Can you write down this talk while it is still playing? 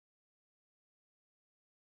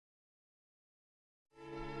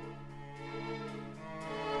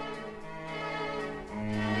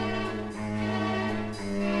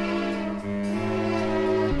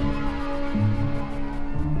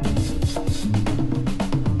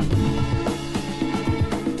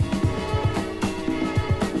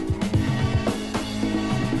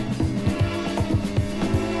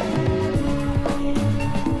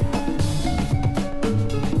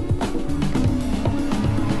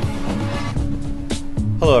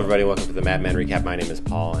Hello, everybody. Welcome to the Madman Recap. My name is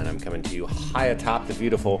Paul, and I'm coming to you high atop the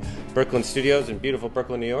beautiful Brooklyn studios in beautiful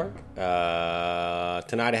Brooklyn, New York.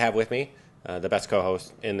 Tonight I have with me the best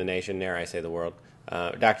co-host in the nation, dare I say the world,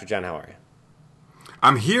 Dr. John. How are you?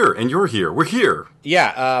 I'm here, and you're here. We're here.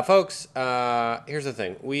 Yeah, folks, here's the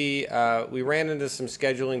thing. We ran into some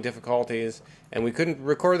scheduling difficulties, and we couldn't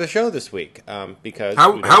record the show this week because...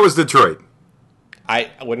 How was Detroit?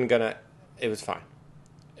 I wasn't gonna... It was fine.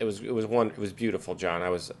 It was beautiful, John. I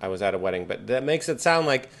was at a wedding, but that makes it sound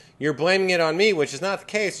like you're blaming it on me, which is not the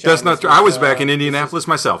case, John. That's not true. I was back in Indianapolis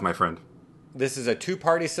myself, my friend. This is a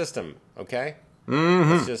two-party system, okay?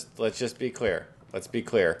 Mm-hmm. Let's just be clear. Let's be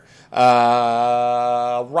clear.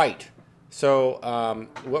 Right. So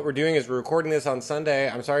what we're doing is we're recording this on Sunday.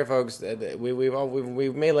 I'm sorry, folks.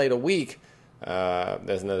 We've made late a week.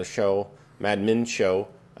 There's another show, Mad Men show,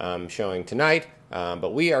 showing tonight.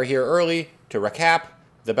 But we are here early to recap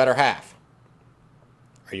The Better Half.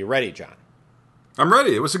 Are you ready, John? I'm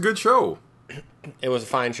ready. It was a good show. It was a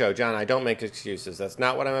fine show, John. I don't make excuses. That's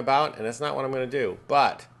not what I'm about, and that's not what I'm going to do.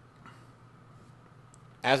 But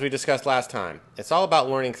as we discussed last time, it's all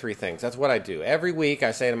about learning three things. That's what I do. Every week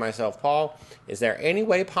I say to myself, Paul, is there any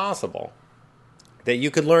way possible that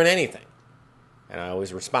you could learn anything? And I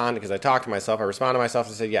always respond, because I talk to myself, I respond to myself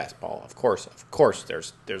and say, yes, Paul, of course,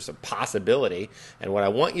 there's a possibility. And what I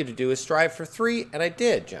want you to do is strive for three, and I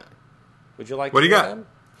did, John. Would you like to What do you got? Them?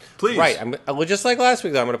 Please. Right. Just like last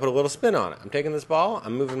week, though, I'm going to put a little spin on it. I'm taking this ball,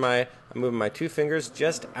 I'm moving my two fingers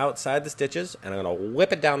just outside the stitches, and I'm going to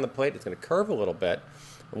whip it down the plate. It's going to curve a little bit.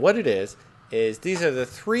 And what it is these are the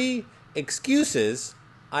three excuses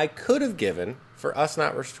I could have given for us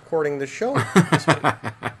not recording the show this week.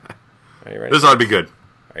 Are you ready? This ought to be good.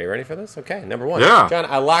 Are you ready for this? Okay, number one. Yeah. John,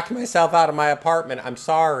 I locked myself out of my apartment. I'm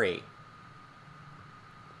sorry.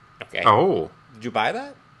 Okay. Oh. Did you buy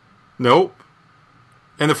that? Nope.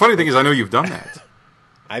 And the funny thing is, I know you've done that.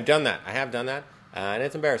 I've done that. I have done that. And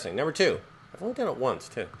it's embarrassing. Number two. I've only done it once,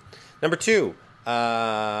 too. Number two.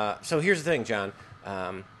 So here's the thing, John.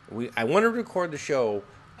 I wanted to record the show,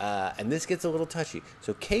 and this gets a little touchy.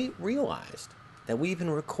 So Kate realized that we've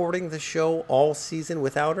been recording the show all season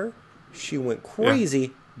without her. She went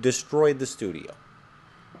crazy, destroyed the studio.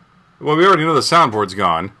 Well, we already know the soundboard's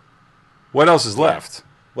gone. What else is left?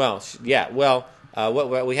 Well, yeah. Well,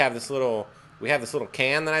 what we have this little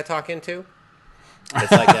can that I talk into.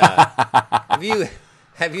 It's like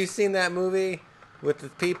have you seen that movie with the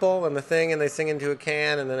people and the thing, and they sing into a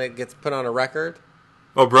can, and then it gets put on a record?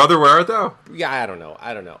 Oh, brother, where art thou? Yeah, I don't know.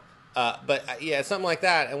 But yeah, something like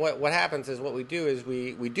that. And what happens is what we do is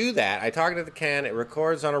we do that. I talk into the can. It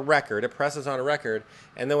records on a record. It presses on a record.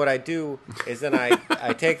 And then what I do is then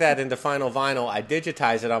I take that into Final Vinyl. I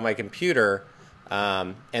digitize it on my computer.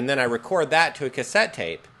 And then I record that to a cassette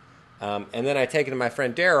tape. And then I take it to my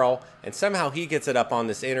friend Daryl. And somehow he gets it up on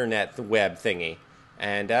this internet web thingy.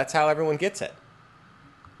 And that's how everyone gets it.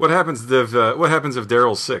 What happens if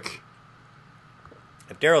Daryl's sick?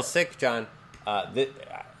 If Daryl's sick, John,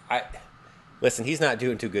 listen, he's not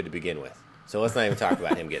doing too good to begin with. So let's not even talk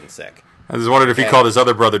about him getting sick. I just wondered if he called his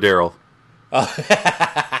other brother Daryl.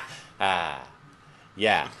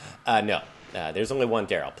 Yeah. No. There's only one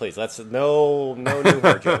Daryl. Please, no new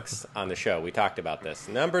her jokes on the show. We talked about this.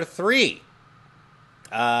 Number three.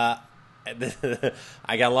 I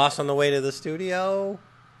got lost on the way to the studio.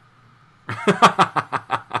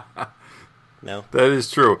 No, that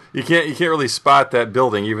is true. You can't really spot that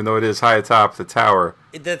building, even though it is high atop the tower.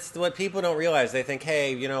 That's what people don't realize. They think,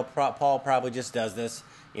 hey, Paul probably just does this,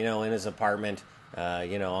 in his apartment,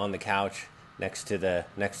 on the couch next to the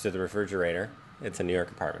refrigerator. It's a New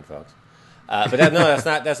York apartment, folks. But that's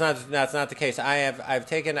not the case.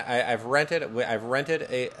 I've rented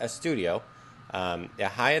a studio,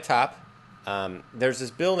 high atop. There's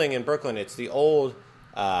this building in Brooklyn. It's the old.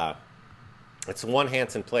 It's One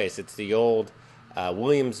Hanson Place. It's the old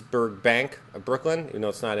Williamsburg Bank of Brooklyn, even though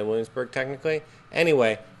it's not in Williamsburg technically.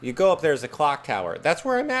 Anyway, you go up there, there's a clock tower. That's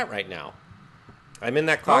where I'm at right now. I'm in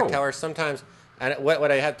that clock tower sometimes, and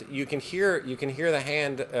what I have to, you can hear the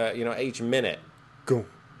hand, each minute, go,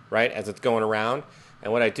 right, as it's going around.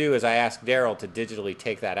 And what I do is I ask Daryl to digitally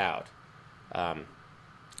take that out,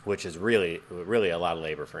 which is really, really a lot of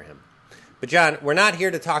labor for him. But John, we're not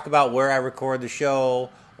here to talk about where I record the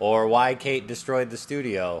show or why Kate destroyed the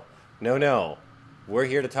studio. No. We're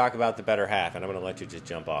here to talk about The Better Half, and I'm going to let you just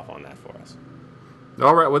jump off on that for us.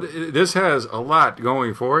 All right. Well, this has a lot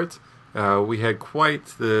going for it. We had quite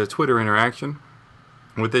the Twitter interaction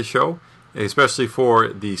with this show, especially for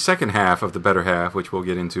the second half of The Better Half, which we'll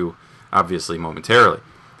get into, obviously, momentarily.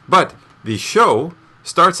 But the show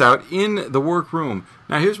starts out in the workroom.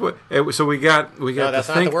 Now here's what. So we got. No, that's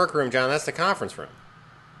not the workroom, John. That's the conference room.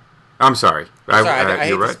 I'm sorry. I hate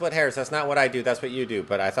you're to right. split hairs. That's not what I do. That's what you do.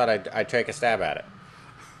 But I thought I'd take a stab at it.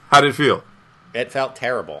 How did it feel? It felt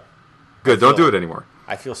terrible. Good. Don't do it anymore.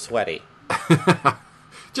 I feel sweaty.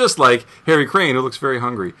 Just like Harry Crane, who looks very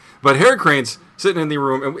hungry. But Harry Crane's sitting in the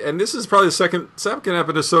room, and this is probably the second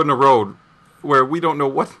episode in a row where we don't know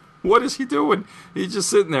what is he doing. He's just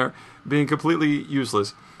sitting there being completely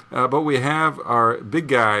useless. But we have our big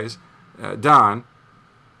guys, Don,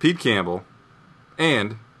 Pete Campbell,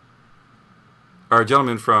 and our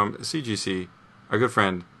gentleman from CGC, our good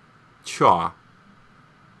friend, Chaw.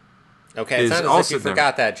 Okay, it's not as if you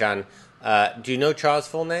forgot that, John. Do you know Chaw's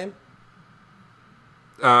full name?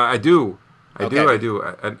 I do. I know it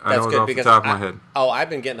off the top of my head. Oh, I've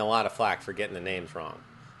been getting a lot of flack for getting the names wrong.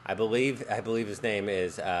 I believe his name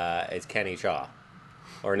is Kenny Chaw.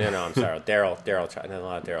 Or no, I'm sorry, Daryl Chaw. No, a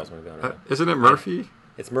lot of Daryl's going to go on. Isn't it Murphy?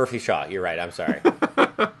 It's Murphy Shaw. You're right. I'm sorry.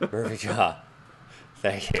 Murphy Shaw.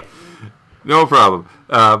 Thank you. No problem.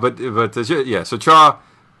 Yeah. So Chaw,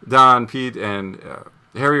 Don, Pete, and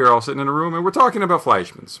Harry are all sitting in a room, and we're talking about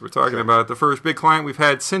Fleischmann's. We're talking about the first big client we've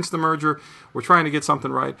had since the merger. We're trying to get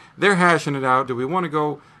something right. They're hashing it out. Do we want to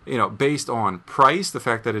go, based on price, the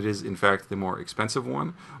fact that it is, in fact, the more expensive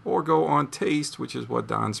one, or go on taste, which is what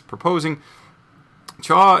Don's proposing?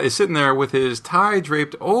 Chaw is sitting there with his tie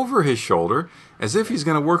draped over his shoulder as if he's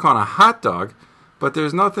going to work on a hot dog, but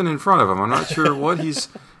there's nothing in front of him. I'm not sure what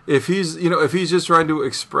if he's just trying to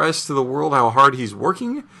express to the world how hard he's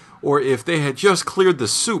working, or if they had just cleared the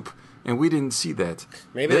soup and we didn't see that.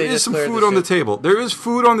 Maybe there is some food on the table. There is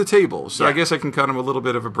food on the table, so I guess I can cut him a little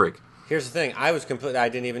bit of a break. Here's the thing. I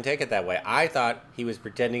didn't even take it that way. I thought he was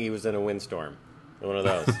pretending he was in a windstorm. One of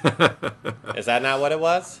those. Is that not what it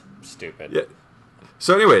was? Stupid. Yeah.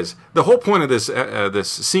 So anyways, the whole point of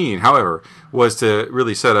this scene, however, was to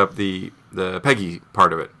really set up the Peggy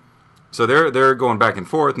part of it. So they're going back and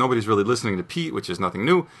forth. Nobody's really listening to Pete, which is nothing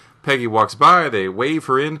new. Peggy walks by. They wave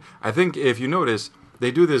her in. I think if you notice,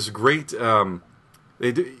 they do this great.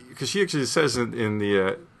 They do because she actually says in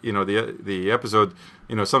the episode.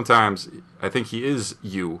 Sometimes I think he is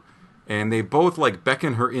you, and they both like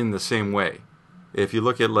beckon her in the same way. If you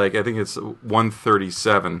look at I think it's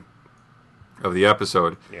 137 of the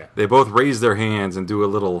episode. Yeah. They both raise their hands and do a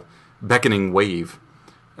little beckoning wave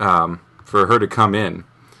for her to come in.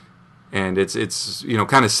 And it's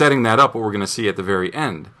kind of setting that up what we're going to see at the very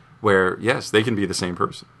end, where, yes, they can be the same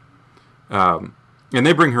person. And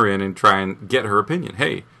they bring her in and try and get her opinion.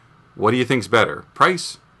 Hey, what do you think's better?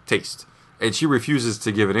 Price? Taste? And she refuses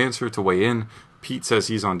to give an answer, to weigh in. Pete says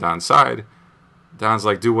he's on Don's side. Don's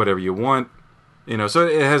like, do whatever you want. So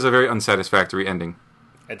it has a very unsatisfactory ending.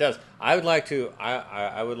 It does. I would like to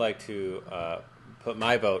put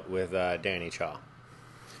my vote with Danny Chaw.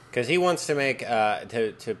 Because he wants to make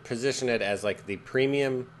to position it as like the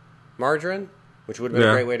premium margarine, which would have been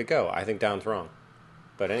a great way to go. I think Don's wrong,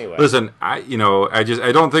 but anyway. Listen, I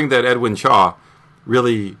don't think that Edwin Chaw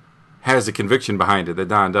really has the conviction behind it that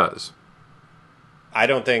Don does. I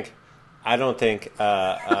don't think.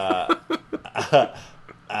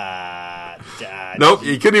 Nope,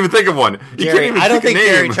 you couldn't even think of one. I don't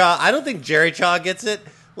think Jerry Chaw gets it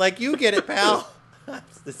like you get it, pal.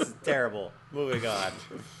 This is terrible. Moving on.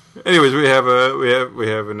 Anyways, we have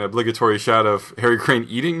an obligatory shot of Harry Crane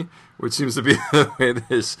eating, which seems to be the way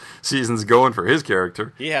this season's going for his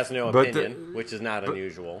character. He has no opinion, which is not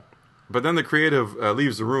unusual. But then the creative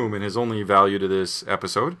leaves the room, and his only value to this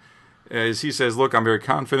episode is he says, "Look, I'm very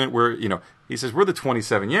confident. He says we're the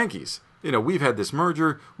 27 Yankees. We've had this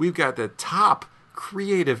merger. We've got the top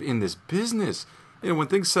creative in this business. When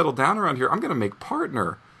things settle down around here, I'm going to make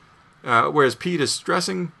partner." Whereas Pete is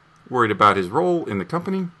stressing, worried about his role in the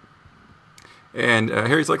company. And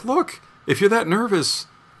Harry's like, look, if you're that nervous,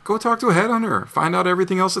 go talk to a headhunter. Find out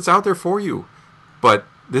everything else that's out there for you. But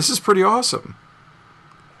this is pretty awesome.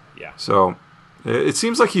 Yeah. So it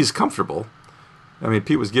seems like he's comfortable. I mean,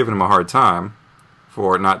 Pete was giving him a hard time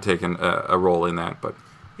for not taking a role in that. But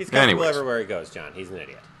he's comfortable everywhere he goes, John. He's an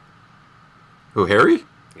idiot. Who, Harry?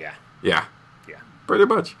 Yeah. Yeah. Pretty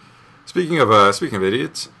much. Speaking of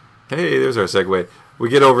idiots, hey, there's our segue. We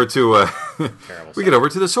get over to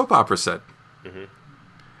the soap opera set,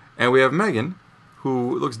 and we have Megan,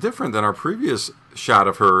 who looks different than our previous shot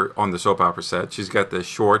of her on the soap opera set. She's got the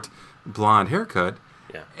short blonde haircut,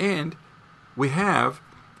 and we have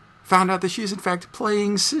found out that she's in fact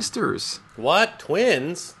playing sisters. What?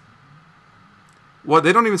 Twins? Well,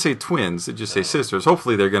 they don't even say twins; they just say sisters.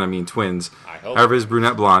 Hopefully, they're going to mean twins. I hope. However, is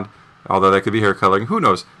brunette blonde, although that could be hair coloring. Who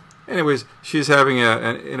knows? Anyways, she's having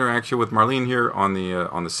an interaction with Marlene here on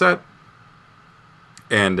the set,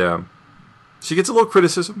 and she gets a little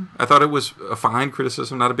criticism. I thought it was a fine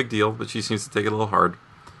criticism, not a big deal, but she seems to take it a little hard.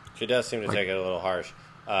 She does seem to take it a little harsh.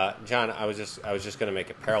 John, I was just going to make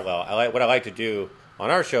a parallel. What I like to do on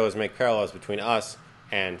our show is make parallels between us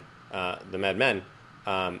and the Mad Men.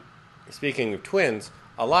 Speaking of twins,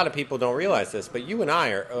 a lot of people don't realize this, but you and I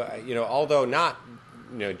are, although not,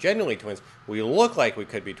 genuinely twins, we look like we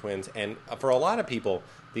could be twins. And for a lot of people,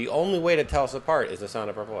 the only way to tell us apart is the sound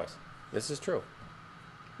of our voice. This is true.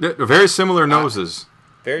 Yeah, very similar noses.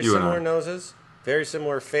 Very similar noses. Very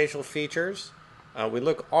similar facial features. We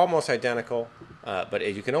look almost identical, but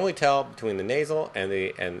as you can only tell between the nasal and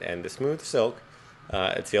the smooth silk.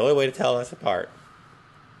 It's the only way to tell us apart.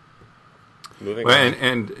 Moving on.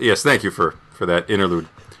 And yes, thank you for that interlude.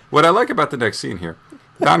 What I like about the next scene here,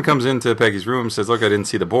 Don comes into Peggy's room, says, "Look, I didn't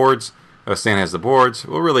see the boards. Stan has the boards."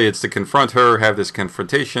 Well, really, it's to confront her, have this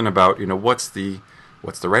confrontation about, what's the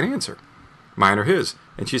right answer, mine or his?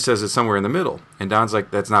 And she says it's somewhere in the middle. And Don's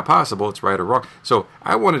like, that's not possible. It's right or wrong. So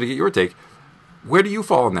I wanted to get your take. Where do you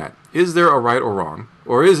fall in that? Is there a right or wrong,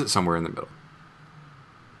 or is it somewhere in the middle?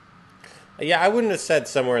 Yeah, I wouldn't have said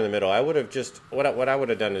somewhere in the middle. I would have just what I would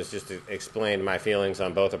have done is just explained my feelings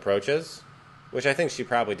on both approaches, which I think she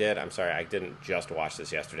probably did. I'm sorry, I didn't just watch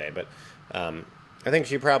this yesterday, but I think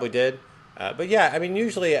she probably did. But yeah, I mean,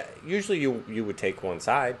 usually you would take one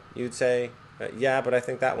side. You'd say, yeah, but I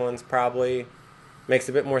think that one's probably makes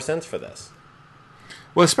a bit more sense for this.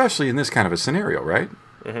 Well, especially in this kind of a scenario, right?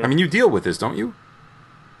 Mm-hmm. I mean, you deal with this, don't you?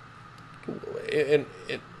 In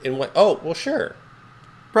what? Oh, well, sure.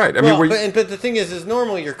 Right. I mean, but the thing is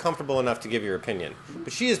normally you're comfortable enough to give your opinion.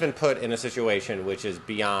 But she has been put in a situation which is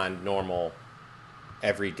beyond normal,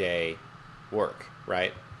 everyday work,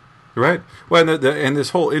 right? Right. Well, and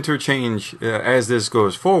this whole interchange as this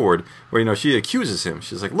goes forward, where she accuses him.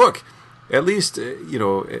 She's like, "Look, at least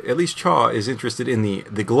Chaw is interested in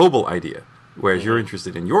the global idea, whereas you're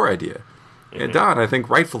interested in your idea." Mm-hmm. And Don, I think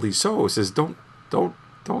rightfully so, says, "Don't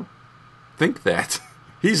think that.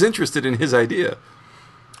 He's interested in his idea."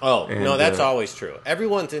 Oh, no, that's always true.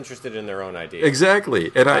 Everyone's interested in their own idea.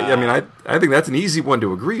 Exactly. And I think that's an easy one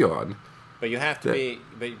to agree on. But you have to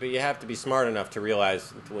you have to be smart enough to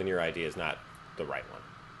realize when your idea is not the right one.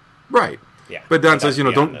 Right. Yeah. But Don says,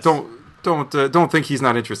 don't think he's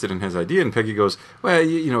not interested in his idea. And Peggy goes, well,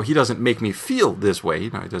 he doesn't make me feel this way. He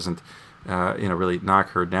doesn't, really knock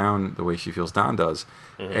her down the way she feels Don does.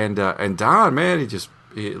 Mm-hmm. And Don, man,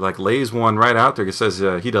 he lays one right out there. He says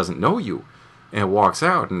he doesn't know you. And walks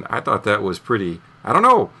out, and I thought that was pretty, I don't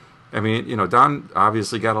know. I mean, Don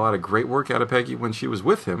obviously got a lot of great work out of Peggy when she was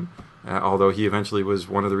with him, although he eventually was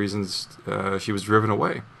one of the reasons she was driven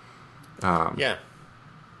away. Yeah.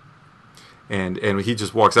 And he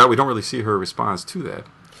just walks out. We don't really see her response to that.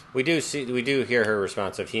 We do hear her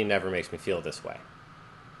response of "he never makes me feel this way,"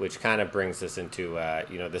 which kind of brings us into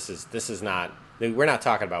this is not, we're not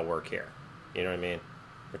talking about work here. You know what I mean?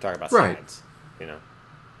 We're talking about science.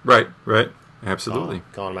 Right. Absolutely.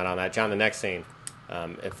 Calling him out on that, John. The next scene,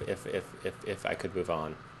 if I could move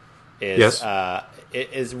on, is it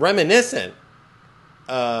is reminiscent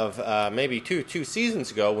of maybe two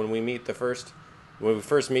seasons ago when we first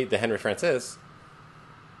meet the Henry Francis,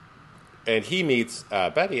 and he meets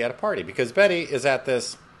Betty at a party, because Betty is at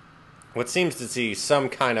this what seems to see some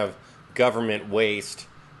kind of government waste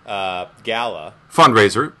gala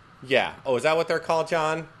fundraiser. Yeah. Oh, is that what they're called,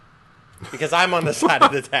 John? Because I'm on the side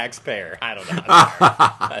of the taxpayer. I don't know.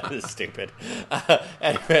 That is stupid.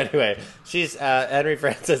 Anyway, she's Henry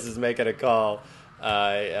Francis is making a call,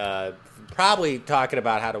 probably talking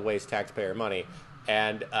about how to waste taxpayer money,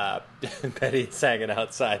 and Betty's hanging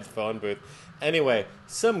outside the phone booth. Anyway,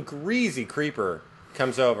 some greasy creeper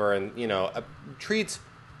comes over and treats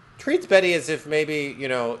Betty as if maybe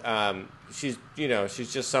she's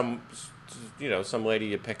just some lady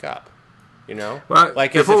you pick up. Well,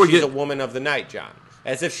 like as if she's a woman of the night, John.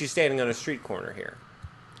 As if she's standing on a street corner here.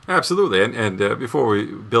 Absolutely. And before we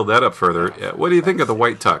build that up further, what do you think of the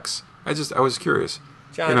white tux? I was curious.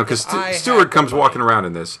 John, because Stewart comes walking around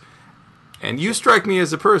in this, and you strike me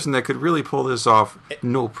as a person that could really pull this off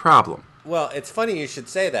no problem. Well, it's funny you should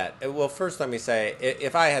say that. Well, first let me say,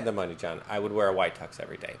 if I had the money, John, I would wear a white tux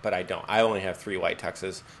every day. But I don't. I only have 3 white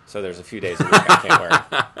tuxes, so there's a few days a week I can't wear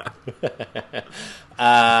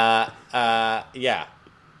them. Yeah.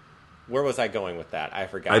 Where was I going with that? I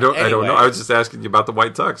forgot. I don't know. I was just asking you about the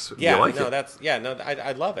white tux. Yeah, you like it?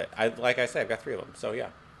 I love it. Like I said, I've got 3 of them. So yeah.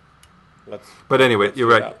 But anyway, you're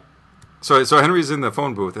right. So Henry's in the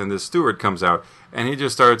phone booth, and this steward comes out, and he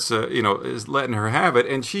just starts, is letting her have it,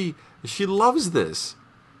 and she loves this.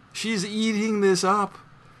 She's eating this up.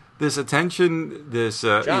 This attention, this,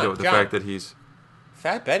 John, the John. fact that he's...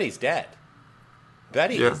 Fat Betty's dead.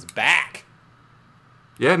 Betty Yeah. is back.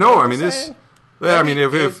 Yeah, You no, know I what mean, I'm this... saying? Yeah, I Betty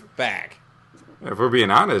mean, is back. if we're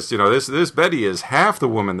being honest, this Betty is half the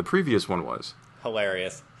woman the previous one was.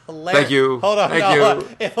 Hilarious. Thank you. Hold on. Thank no, you.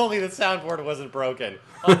 If only the soundboard wasn't broken.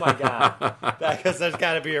 Oh my god. Because there's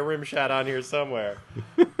got to be a rim shot on here somewhere.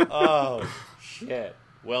 Oh shit.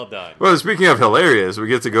 Well done. Well, speaking of hilarious, we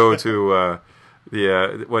get to go to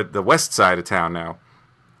the west side of town now.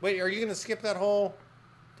 Wait, are you going to skip that whole?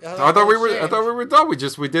 I thought we were done.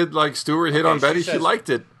 We did like Stewart hit Okay, on Betty. she She says- liked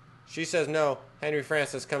it. She says no. Henry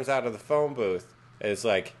Francis comes out of the phone booth. And it's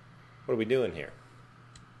like, what are we doing here?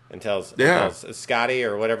 And tells Scotty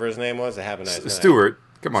or whatever his name was to have a nice night. Stewart,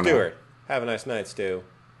 come on, Stewart, have a nice night, Stu.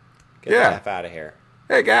 Get Yeah. the F out of here.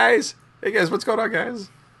 Now. Hey guys, what's going on, guys?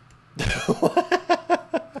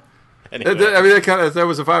 Anyway. I mean, that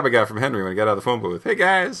was the vibe I got from Henry when he got out of the phone booth. Hey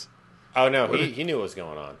guys. Oh no, he knew what was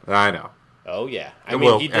going on. I know. Oh yeah, I And mean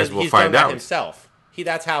we'll he's find done that out. himself.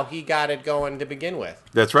 That's how he got it going to begin with,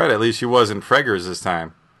 That's right. At least she wasn't Freggers this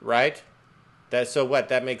time. right?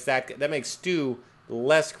 That makes Stu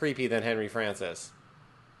less creepy than Henry Francis.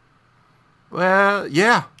 Well,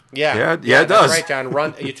 yeah. Yeah, it that's does. right,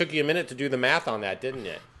 John. It took you a minute to do the math on that, didn't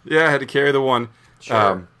it? Yeah, I had to carry the one.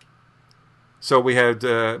 Sure. So we had,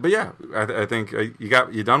 but yeah, I think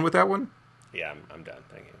you done with that one. Yeah, I'm done.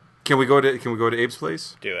 Thank you. Can we go to Abe's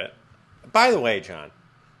place? Do it. By the way, John,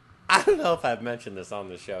 I don't know if I've mentioned this on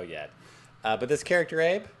the show yet, but this character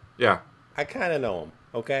Abe, Yeah. I kind of know him.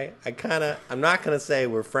 Okay, I'm not gonna say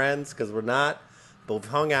we're friends because we're not, but we've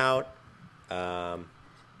hung out.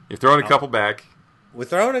 You've thrown a couple back. We're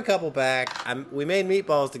throwing a couple back. We made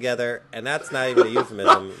meatballs together, and that's not even a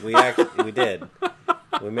euphemism. We did.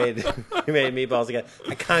 We made meatballs together.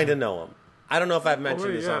 I kind of know him. I don't know if I've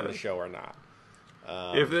mentioned this on the show or not.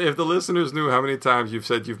 If the listeners knew how many times you've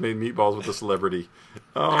said you've made meatballs with a celebrity,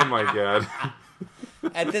 oh my god!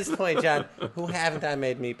 At this point, John, who haven't I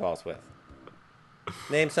made meatballs with?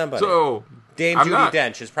 Name somebody. So Dame I'm Judi not-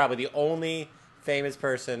 Dench is probably the only famous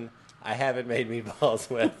person I haven't made meatballs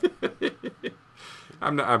with.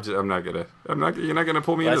 I'm not. You're not gonna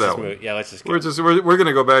pull me Let's into just that one. move. Yeah, let's just go. We're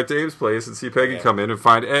gonna go back to Abe's place and see Peggy Okay. come in and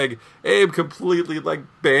find Abe completely like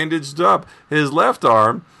bandaged up. His left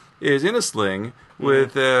arm is in a sling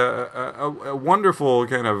with a wonderful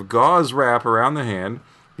kind of gauze wrap around the hand.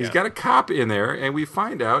 He's Yeah. got a cop in there, and we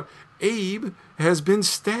find out Abe has been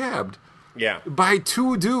stabbed Yeah. by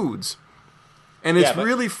two dudes. And it's Yeah, but-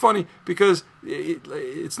 really funny because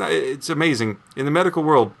it's amazing in the medical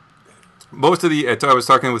world. Most of I was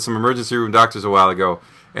talking with some emergency room doctors a while ago,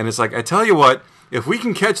 and it's like, I tell you what, if we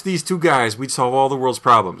can catch these two guys, we'd solve all the world's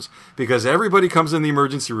problems. Because everybody comes in the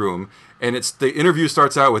emergency room, and the interview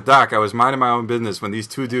starts out with, Doc, I was minding my own business when these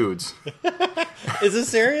two dudes. Is this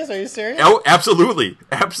serious? Are you serious? Oh, absolutely.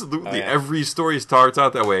 Absolutely. Oh, yeah. Every story starts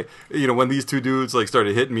out that way. You know, when these two dudes like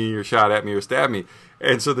started hitting me or shot at me or stabbed me.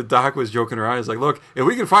 And so the doc was joking around. He's like, look, if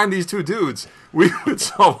we can find these two dudes, we would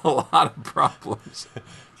solve a lot of problems.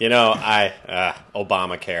 You know,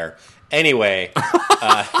 Obamacare. Anyway,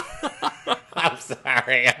 I'm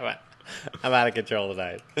sorry. I'm out of control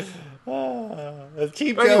tonight.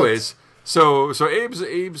 Cheap jokes. Anyways, so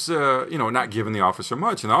Abe's not giving the officer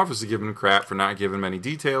much, and the officer giving him crap for not giving him any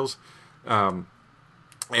details. And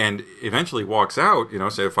eventually walks out,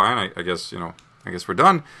 say, fine, I guess we're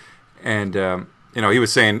done. And, he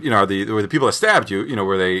was saying, were the people that stabbed you,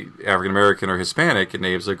 were they African-American or Hispanic? And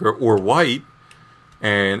Abe's like, or white.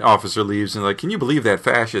 And officer leaves and like, can you believe that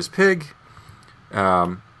fascist pig?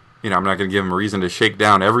 I'm not going to give him a reason to shake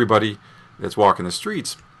down everybody that's walking the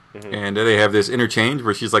streets. Mm-hmm. And they have this interchange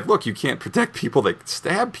where she's like, look, you can't protect people that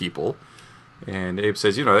stab people. And Abe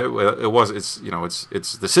says, it's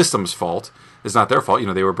the system's fault. It's not their fault.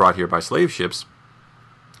 They were brought here by slave ships.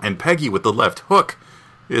 And Peggy with the left hook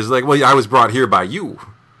is like, well, I was brought here by you.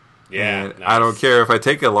 Yeah. And I don't care if I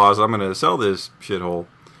take a loss. I'm going to sell this shithole.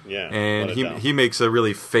 Yeah. And he makes a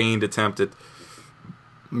really feigned attempt at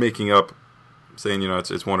making up, saying,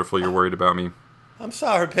 it's wonderful you're worried about me. I'm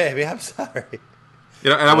sorry, baby. I'm sorry.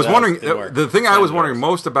 And I was wondering, didn't work. the thing I was wondering works.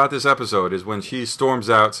 most about this episode is when she storms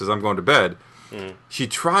out, says, I'm going to bed, she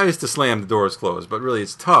tries to slam the doors closed, but really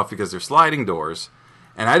it's tough because they're sliding doors.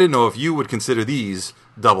 And I didn't know if you would consider these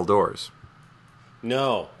double doors.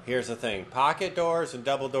 No, here's the thing. Pocket doors and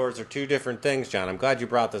double doors are two different things, John. I'm glad you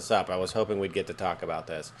brought this up. I was hoping we'd get to talk about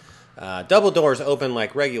this. Double doors open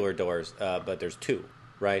like regular doors, but there's two,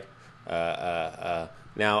 right?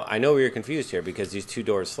 Now, I know you're confused here because these two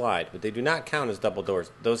doors slide, but they do not count as double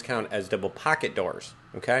doors. Those count as double pocket doors,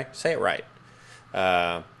 okay? Say it right.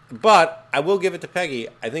 But I will give it to Peggy.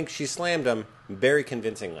 I think she slammed him very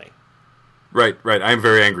convincingly. Right. I'm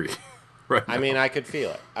very angry. Right. I mean, I could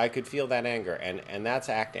feel it. I could feel that anger, and that's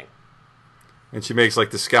acting. And she makes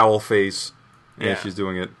like the scowl face, and Yeah. she's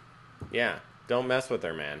doing it. Yeah, don't mess with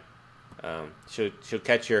her, man. She'll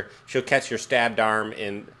catch your stabbed arm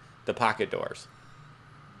in the pocket doors.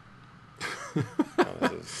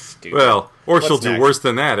 This is stupid. Well, or What's she'll do next? worse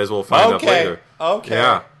than that, as we'll find out later. Okay.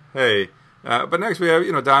 Yeah. Hey. But next we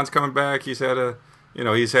have, Don's coming back. He's had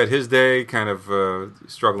his day, kind of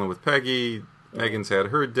struggling with Peggy. Megan's had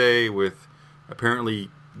her day with apparently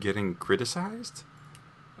getting criticized.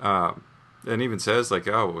 And even says like,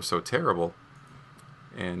 "Oh, it was so terrible,"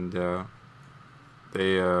 and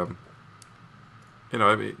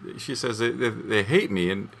she says they hate me,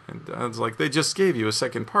 and I was like, they just gave you a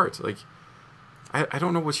second part. Like, I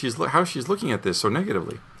don't know what how she's looking at this so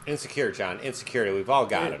negatively. Insecure, John. Insecurity. We've all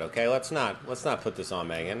got it. Okay, let's not put this on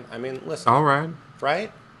Megan. I mean, listen. All right.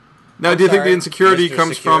 Right? Now, I'm do you think sorry, the insecurity Mr.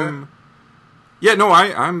 comes Secure? from? Yeah, no,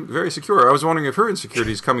 I'm very secure. I was wondering if her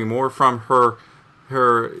insecurity is coming more from her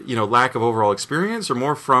lack of overall experience, or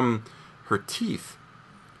more from her teeth.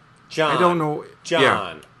 John. I don't know. John.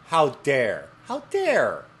 Yeah. How dare? How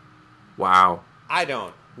dare? Wow. I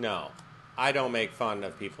don't make fun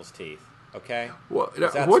of people's teeth. Okay. Well,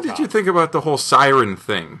 'Cause that's what did you tough. think about the whole siren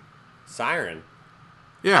thing? Siren.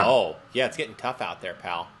 Yeah. Oh, yeah, it's getting tough out there,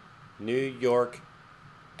 pal. New York,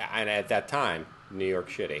 and at that time, New York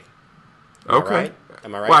shitty. Okay. Right?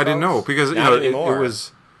 Am I right? Well, I didn't folks? know because Not it anymore.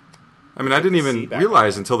 was. I mean, I didn't the even sea back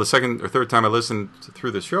realize then. until the second or third time I listened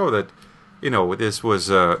through the show that this was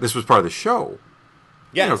part of the show.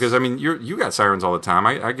 Yes. Because I mean, you got sirens all the time.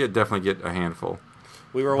 I definitely get a handful.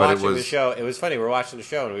 We were but it watching the was- show. It was funny. We were watching the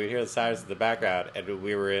show, and we would hear the sirens in the background, and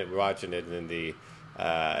we were watching it in the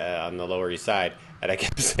on the Lower East Side, and I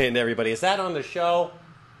kept saying to everybody, "Is that on the show?"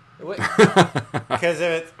 Because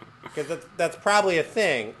that's probably a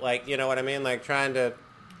thing. Like, you know what I mean? Like trying to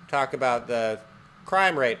talk about the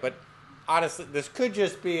crime rate, but honestly, this could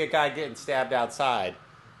just be a guy getting stabbed outside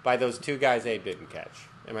by those two guys Abe didn't catch.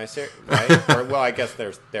 Am I serious? Right? Or, well, I guess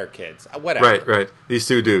they're kids. Whatever. Right. These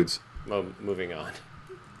two dudes. Moving on.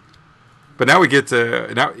 But now we get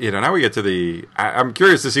to now we get to the. I'm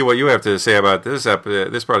curious to see what you have to say about this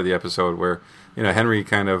this part of the episode where Henry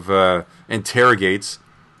kind of interrogates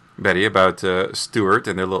Betty about Stuart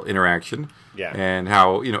and their little interaction. Yeah. And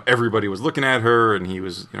how everybody was looking at her and he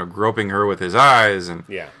was groping her with his eyes and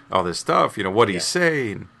Yeah. all this stuff. What do you Yeah.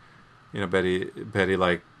 say? And Betty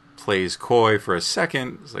like plays coy for a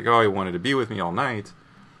second. It's like, oh, he wanted to be with me all night.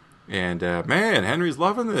 And man, Henry's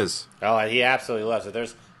loving this. Oh, he absolutely loves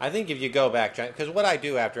it. I think if you go back, because what I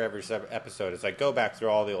do after every episode is I go back through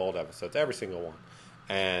all the old episodes, every single one,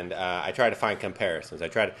 and I try to find comparisons. I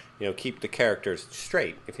try to keep the characters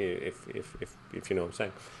straight, if you know what I'm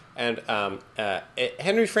saying. And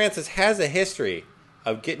Henry Francis has a history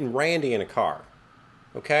of getting randy in a car.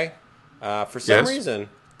 Okay, for some Yes. reason,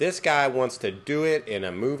 this guy wants to do it in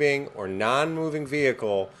a moving or non-moving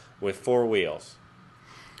vehicle with four wheels.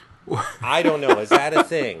 I don't know. Is that a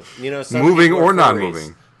thing? Some Moving people are or furries.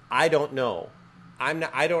 non-moving? I don't know. I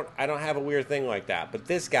don't have a weird thing like that. But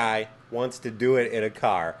this guy wants to do it in a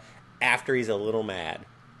car after he's a little mad.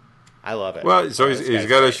 I love it. Well, so This he's guy's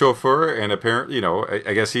got a great. chauffeur, and apparently,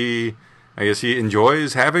 I guess he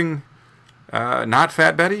enjoys having not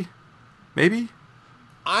Fat Betty, maybe.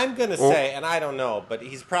 I'm gonna say, and I don't know, but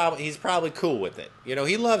he's probably cool with it.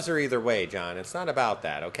 He loves her either way, John. It's not about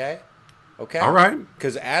that, okay? Okay. All right.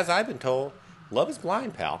 Because as I've been told, love is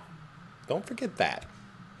blind, pal. Don't forget that.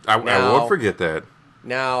 I Now- won't forget that.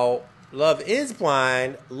 Now, love is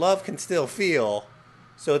blind. Love can still feel.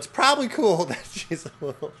 So it's probably cool that she's a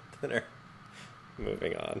little thinner.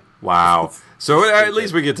 Moving on. Wow. So at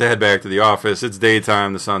least we get to head back to the office. It's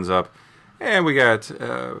daytime. The sun's up, and we got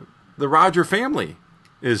the Roger family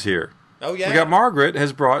is here. Oh yeah. We got Margaret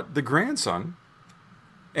has brought the grandson,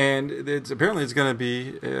 and it's going to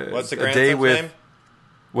be What's the a day grandson's with. name?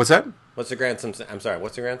 What's that? What's the grandson's? I'm sorry.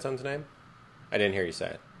 What's the grandson's name? I didn't hear you say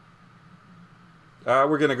it.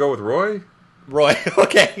 We're going to go with Roy. Roy.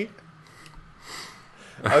 Okay.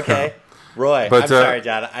 Okay. Roy. But, I'm sorry,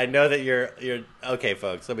 John. I know that you're okay,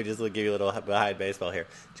 folks. Let me just give you a little behind baseball here.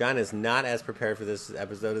 John is not as prepared for this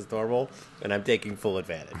episode as normal, and I'm taking full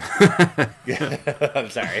advantage. I'm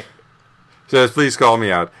sorry. Says, please call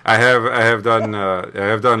me out. I have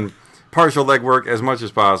done partial legwork as much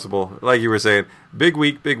as possible. Like you were saying, big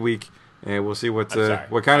week, and we'll see what I'm sorry.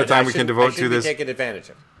 what kind of time we can devote to this. Taking advantage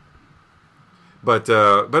of. But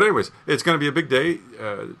anyways, it's going to be a big day.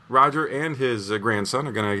 Roger and his grandson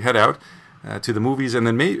are going to head out. to the movies, and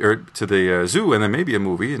then or to the zoo, and then maybe a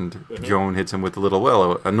movie. And Joan hits him with a little,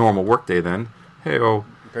 well, a normal work day then. Hey-oh.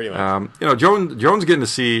 Pretty much. Joan's getting to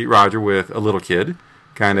see Roger with a little kid,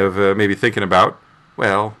 kind of maybe thinking about,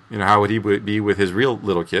 well, how would he be with his real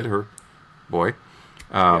little kid, her boy.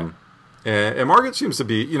 And Margaret seems to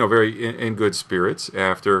be, very in good spirits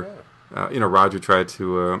after, Roger tried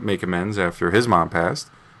to make amends after his mom passed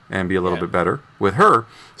and be a little bit better with her.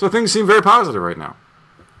 So things seem very positive right now.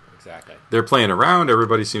 Exactly. They're playing around.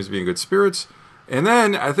 Everybody seems to be in good spirits. And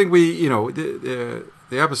then I think the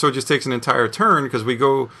episode just takes an entire turn because we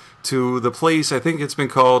go to the place, I think it's been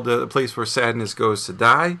called the place where sadness goes to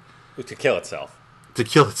die. To kill itself. To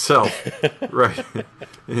kill itself. Right.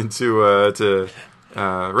 Into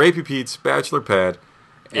Rapey Pete's bachelor pad.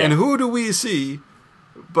 Yeah. And who do we see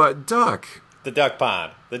but Duck? The duck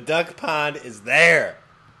pond. The duck pond is there.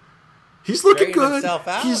 He's looking good.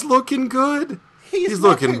 He's looking good. He's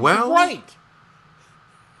looking well. Right.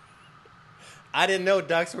 I didn't know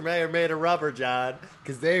ducks were made of rubber, John,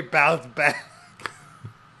 because they bounce back.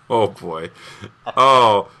 Oh, boy.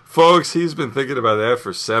 Oh, folks, he's been thinking about that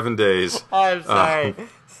for 7 days. I'm sorry.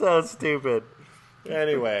 So stupid.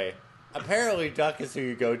 Anyway, apparently Duck is who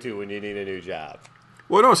you go to when you need a new job.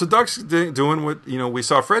 Well, no, so Duck's doing what, we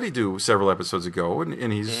saw Freddie do several episodes ago,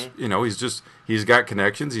 and he's, he's got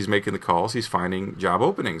connections, he's making the calls, he's finding job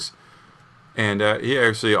openings. And he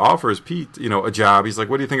actually offers Pete, a job. He's like,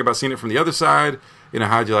 what do you think about seeing it from the other side?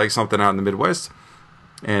 How'd you like something out in the Midwest?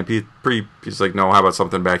 And he's like, no, how about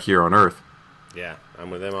something back here on Earth? Yeah, I'm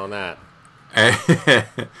with him on that.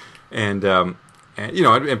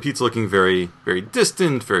 and Pete's looking very, very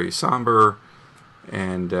distant, very somber.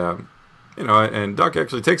 And, and Duck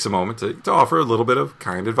actually takes a moment to offer a little bit of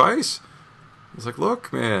kind advice. He's like,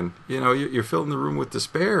 look, man, you're filling the room with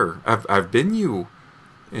despair. I've been you.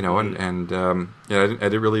 I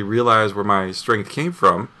didn't really realize where my strength came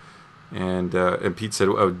from. And Pete said,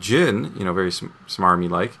 oh, gin, very smarmy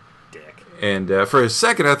like. Dick. And for a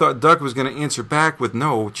second, I thought Duck was going to answer back with,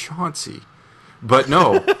 no, Chauncey. But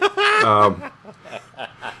no. Sorry.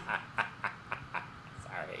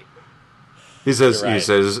 He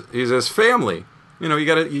says, family. You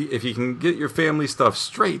got to, if you can get your family stuff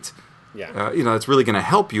straight, it's really going to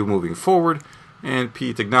help you moving forward. And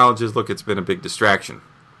Pete acknowledges, look, it's been a big distraction.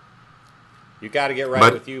 You got to get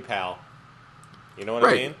right with you, pal. You know what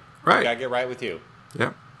I mean? Right. You got to get right with you.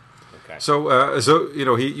 Yeah. Okay. So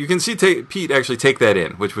you can see Pete actually take that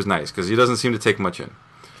in, which was nice because he doesn't seem to take much in.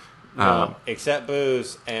 No, except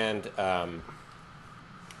booze and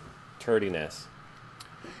turdiness.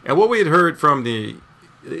 And what we had heard from the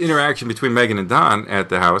interaction between Megan and Don at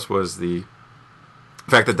the house was the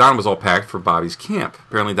fact that Don was all packed for Bobby's camp.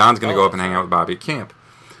 Apparently Don's going to go up and hang out with Bobby at camp.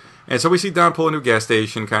 And so we see Don pull into a gas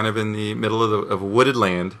station kind of in the middle of a wooded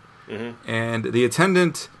land. Mm-hmm. And the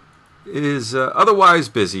attendant is otherwise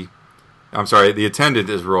busy. I'm sorry, the attendant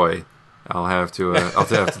is Roy. I'll have to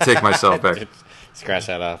take myself back. Scratch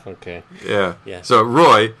that off, okay. Yeah. So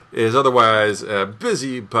Roy is otherwise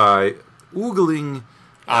busy by oogling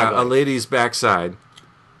a lady's backside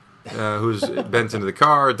who's bent into the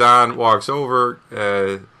car. Don walks over,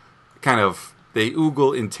 they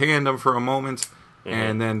oogle in tandem for a moment. Mm-hmm.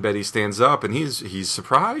 And then Betty stands up, and he's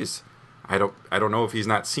surprised. I don't know if he's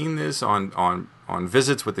not seen this on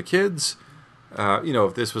visits with the kids.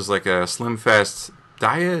 If this was like a Slim Fast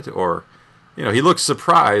diet, or he looks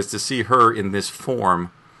surprised to see her in this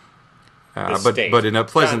form. But in a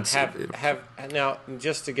pleasant. Now,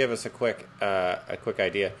 just to give us a quick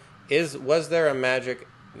idea, was there a magic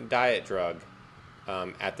diet drug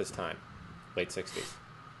at this time, late 60s?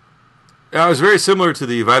 It was very similar to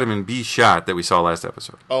the vitamin B shot that we saw last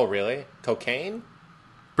episode. Oh, really? Cocaine?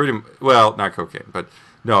 Well, not cocaine, but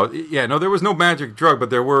no. Yeah, no. There was no magic drug, but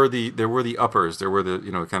there were the uppers. There were the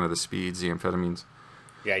kind of the speeds, the amphetamines.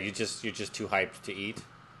 Yeah, you're just too hyped to eat.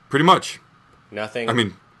 Pretty much.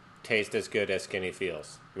 Nothing. Tastes as good as Skinny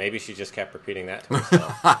feels. Maybe she just kept repeating that to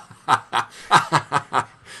herself.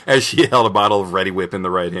 As she held a bottle of Ready Whip in the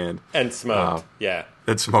right hand and smoked. Yeah.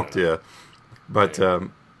 And smoked. Yeah. But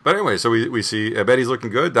anyway, so we see Betty's looking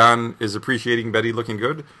good. Don is appreciating Betty looking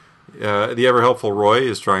good. The ever-helpful Roy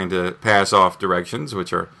is trying to pass off directions,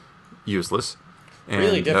 which are useless. And,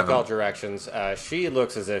 really difficult directions. She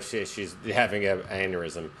looks as if she's having an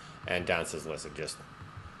aneurysm, and Don says, listen,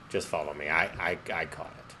 just follow me. I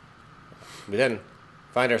caught it. We then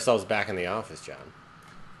find ourselves back in the office, John.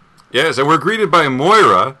 Yes, and we're greeted by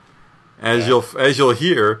Moira, as you'll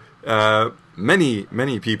hear.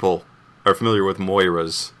 Many people are familiar with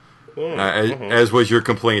Moiras, as was your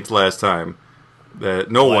complaint last time.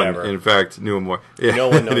 That no one, in fact, knew a Moira. Yeah. No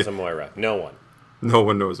one knows a Moira. No one. No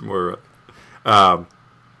one knows a Moira. But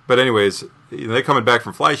anyways, they're coming back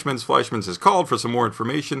from Fleischman's. Fleischman's has called for some more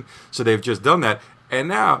information, so they've just done that. And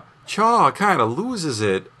now Chaw kind of loses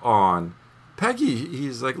it on Peggy.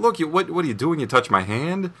 He's like, look, what are you doing? You touched my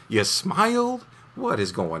hand? You smiled? What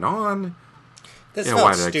is going on? This felt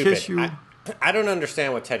why did stupid. I kiss you? I don't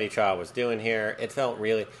understand what Teddy Chaw was doing here. It felt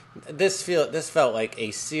really... This felt like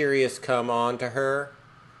a serious come on to her.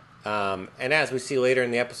 And as we see later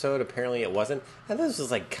in the episode, apparently it wasn't. I thought this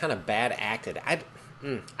was like kind of bad acted. I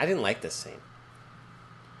didn't like this scene.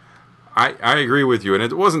 I agree with you, and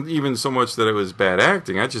it wasn't even so much that it was bad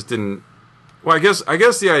acting. I just didn't. Well, I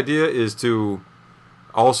guess the idea is to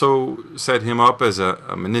also set him up as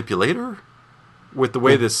a manipulator with the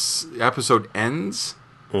way this episode ends.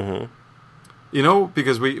 Mm-hmm.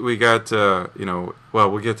 Because we got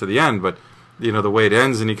we'll get to the end, but the way it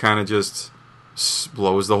ends, and he kind of just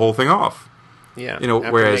blows the whole thing off. Yeah.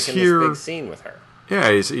 After whereas making here, this big scene with her.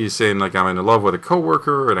 Yeah, he's saying like I'm in love with a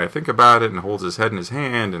coworker, and I think about it, and holds his head in his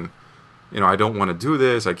hand, and I don't want to do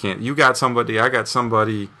this. I can't. You got somebody. I got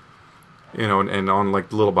somebody. And on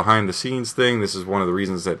like the little behind the scenes thing, this is one of the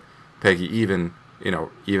reasons that Peggy even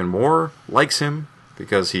more likes him,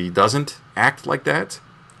 because he doesn't act like that.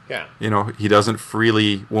 Yeah. He doesn't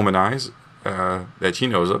freely womanize that she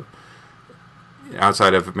knows of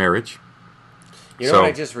outside of marriage. What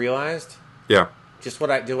I just realized? Yeah. Just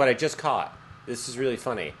what I just caught. This is really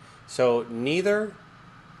funny. So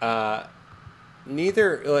so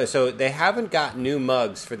they haven't got new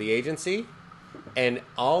mugs for the agency, and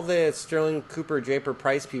all the Sterling Cooper Draper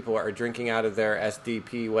Price people are drinking out of their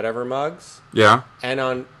SDP whatever mugs. Yeah. And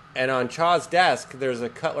on Chaw's desk, there's a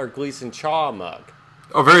Cutler Gleason Chaw mug.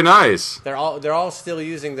 Oh, very nice. They're all still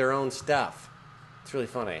using their own stuff. It's really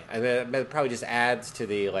funny. And it probably just adds to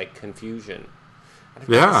the confusion. I've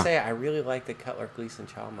got to say, I really like the Cutler Gleason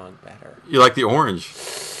Chaw mug better. You like the orange?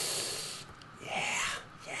 Yeah.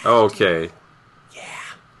 Okay. Yeah.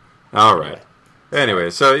 All right. Anyway,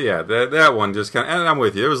 so yeah, that one just kind of, and I'm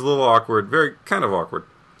with you. It was a little awkward, very kind of awkward.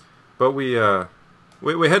 But we had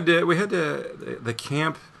the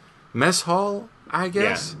camp mess hall, I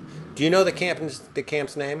guess. Yeah. Do you know the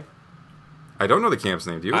camp's name? I don't know the camp's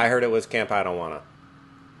name. Do you? I heard it was Camp I Don't Wanna.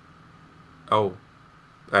 Oh,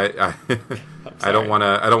 I don't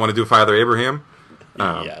want to do Father Abraham.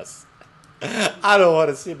 Yes. I don't want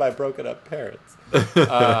to see my broken up parents.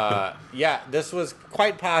 Yeah, this was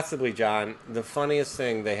quite possibly, John, the funniest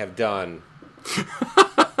thing they have done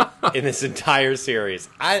in this entire series.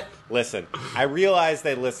 I realize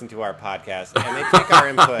they listen to our podcast and they take our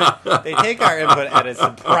input. They take our input at a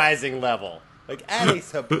surprising level, But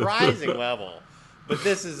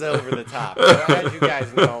this is over the top. As you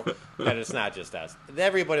guys know, that it's not just us.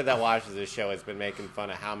 Everybody that watches this show has been making fun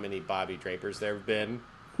of how many Bobby Drapers there have been.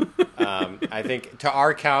 I think to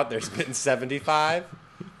our count, there's been 75.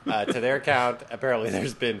 To their count, apparently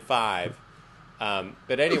there's been 5.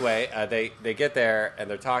 But anyway, they get there and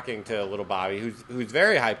they're talking to little Bobby, who's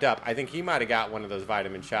very hyped up. I think he might have got one of those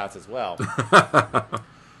vitamin shots as well.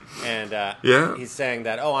 And he's saying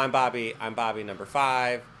that, I'm Bobby number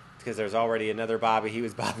 5, because there's already another Bobby. He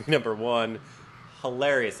was Bobby number 1.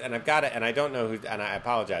 Hilarious. And I've got it, and I don't know who, and I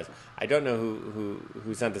apologize. I don't know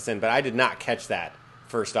who sent this in, but I did not catch that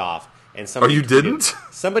first off. And somebody didn't?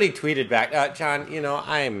 Somebody tweeted back, John,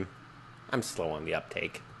 I'm slow on the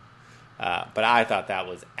uptake. But I thought that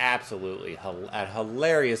was absolutely a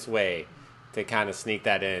hilarious way to kind of sneak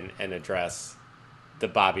that in and address the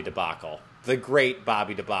Bobby debacle. The great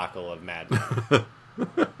Bobby debacle of Mad Men.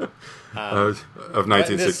 Of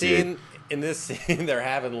 1968. In this scene, they're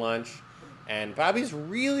having lunch, and Bobby's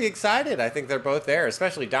really excited. I think they're both there,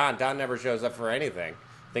 especially Don. Don never shows up for anything.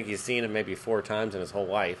 I think he's seen him maybe 4 times in his whole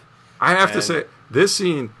life. I have to say, this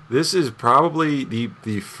scene, this is probably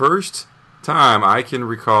the first time I can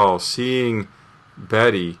recall seeing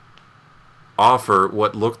Betty offer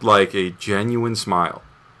what looked like a genuine smile.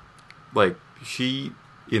 Like, she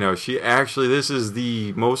actually, this is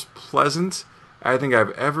the most pleasant I think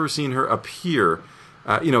I've ever seen her appear.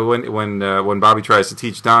 When Bobby tries to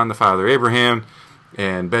teach Don the Father Abraham,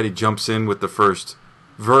 and Betty jumps in with the first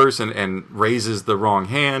verse and raises the wrong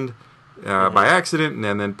hand by accident,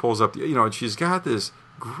 and then pulls up, and she's got this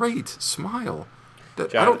great smile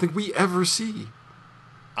that John, I don't think we ever see.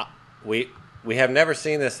 We have never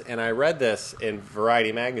seen this, and I read this in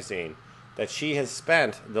Variety magazine, that she has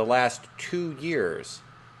spent the last 2 years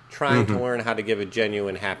trying to learn how to give a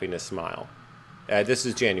genuine happiness smile. This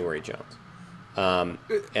is January Jones.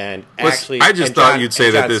 And actually, I just thought you'd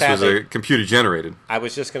say that this was a computer generated. I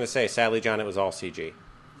was just going to say, sadly, John, it was all CG.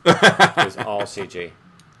 It was all CG.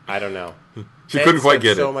 I don't know. She couldn't quite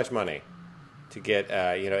get so much money. to get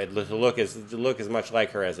to look as much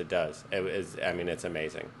like her as it does. I mean, it's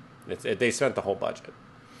amazing. They spent the whole budget.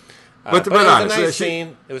 But it was honest, a nice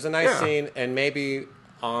scene. It was a nice yeah. scene, and maybe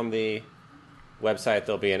on the website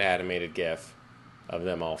there'll be an animated GIF of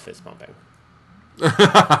them all fist bumping.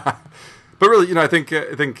 But really, I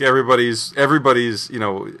think everybody's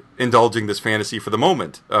indulging this fantasy for the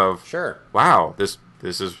moment of Sure. Wow, this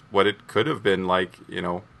is what it could have been like,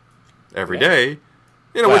 every Yeah. day,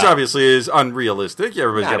 which Well, obviously is unrealistic.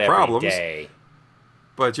 Everybody's Not got every problems, day.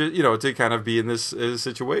 but to kind of be in this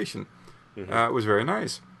situation, it was very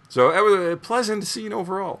nice. So it was a pleasant scene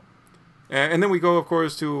overall. And then we go, of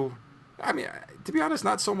course, to, to be honest,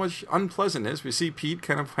 not so much unpleasantness. We see Pete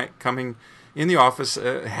kind of coming in the office,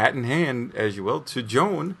 hat in hand, as you will, to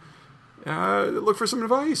Joan, look for some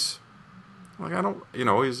advice. Like, I don't,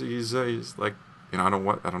 he's like, I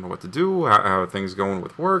don't know what to do. How are things going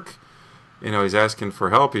with work? He's asking for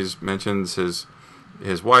help. He mentions his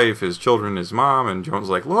wife, his children, his mom, and Joan's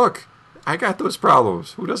like, look, I got those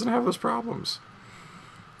problems. Who doesn't have those problems?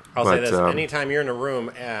 I'll say this: anytime you're in a room,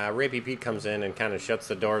 Rapey Pete comes in and kind of shuts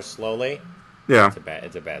the doors slowly. Yeah, it's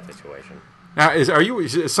a bad situation. Now,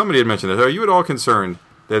 somebody had mentioned this? Are you at all concerned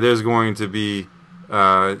that there's going to be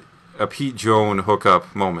a Pete Joan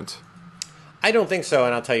hookup moment? I don't think so,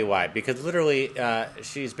 and I'll tell you why. Because literally,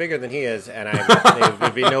 she's bigger than he is, and it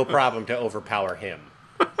would be no problem to overpower him.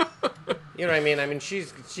 You know what I mean? I mean, she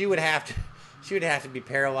would have to be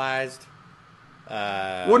paralyzed.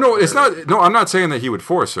 Well, no, it's not. No, I'm not saying that he would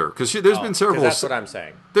force her because there's been several. That's what I'm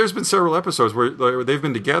saying. There's been several episodes where they've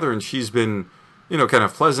been together and she's been, kind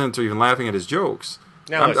of pleasant or even laughing at his jokes.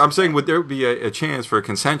 Now, I'm saying, would there be a chance for a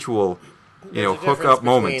consensual, hookup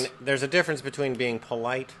moment? There's a difference between being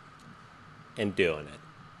polite and doing it.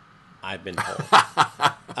 I've been told.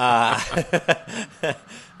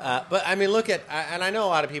 But I mean, and I know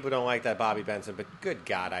a lot of people don't like that Bobby Benson, but good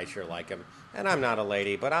God, I sure like him. And I'm not a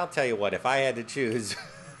lady, but I'll tell you what: if I had to choose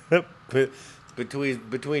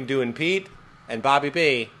between doing Pete and Bobby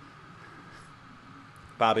B,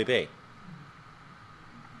 Bobby B.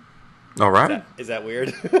 All right. Is that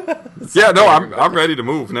weird? Yeah, no, I'm ready to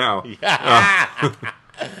move now. Yeah.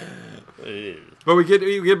 But we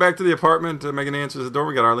get back to the apartment. Megan answers the door.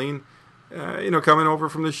 We got Arlene, coming over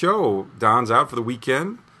from the show. Don's out for the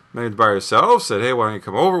weekend. Megan's by herself. Said, hey, why don't you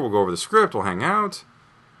come over? We'll go over the script. We'll hang out.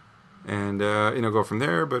 And, go from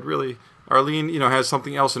there. But really, Arlene, has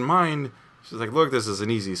something else in mind. She's like, look, this is an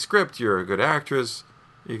easy script. You're a good actress.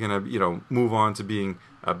 You're going to, move on to being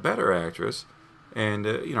a better actress. And,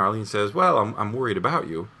 Arlene says, well, I'm worried about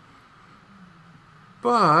you.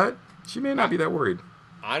 But she may not be that worried.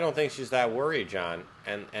 I don't think she's that worried, John.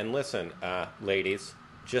 And listen, ladies,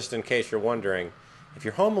 just in case you're wondering, if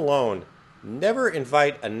you're home alone, never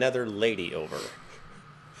invite another lady over.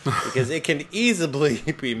 Because it can easily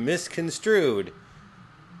be misconstrued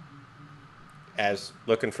as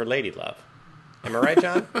looking for lady love. Am I right,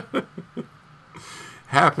 John?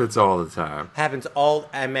 Happens all the time.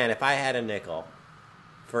 Man, if I had a nickel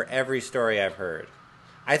for every story I've heard,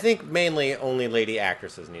 I think mainly only lady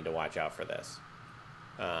actresses need to watch out for this.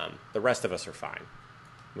 The rest of us are fine.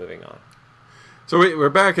 Moving on. So we're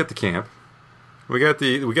back at the camp. We got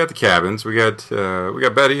the cabins. We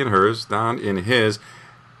got Betty in hers, Don in his.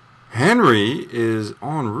 Henry is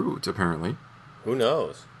en route, apparently. Who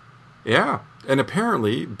knows? Yeah, and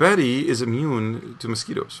apparently Betty is immune to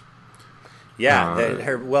mosquitoes. Yeah,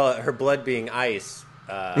 her blood being ice.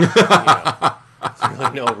 There's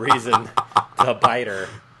really no reason to bite her.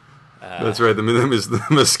 That's right. The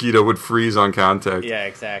mosquito would freeze on contact. Yeah,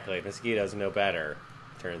 exactly. Mosquitoes know better.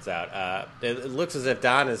 Turns out, it looks as if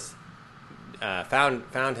Don has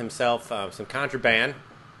found himself some contraband,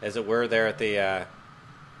 as it were, there at the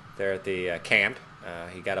camp.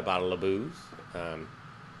 He got a bottle of booze.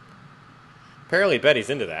 Apparently, Betty's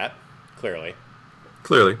into that. Clearly,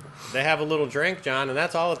 they have a little drink, John, and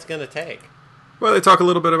that's all it's going to take. Well, they talk a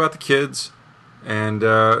little bit about the kids. And,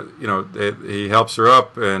 he helps her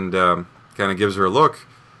up and kind of gives her a look.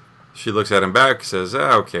 She looks at him back, says,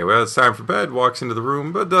 okay, well, it's time for bed, walks into the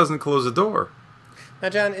room, but doesn't close the door. Now,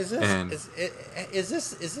 John, is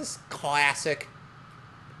this classic?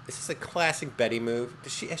 Is this a classic Betty move?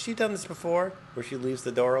 Has she done this before, where she leaves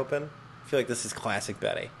the door open? I feel like this is classic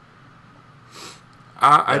Betty.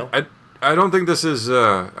 I don't think this is.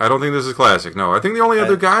 I don't think this is classic. No, I think the only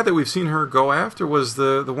other guy that we've seen her go after was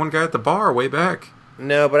the one guy at the bar way back.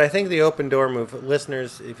 No, but I think the open door move,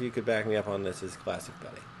 listeners, if you could back me up on this, is classic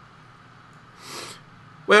Betty.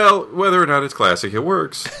 Well, whether or not it's classic, it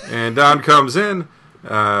works. And Don comes in,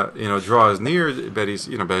 draws near. Betty's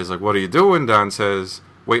like, "What are you doing?" Don says,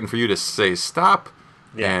 "Waiting for you to say stop."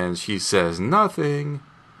 Yeah. and she says nothing.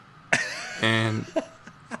 And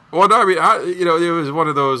well, no, I mean, it was one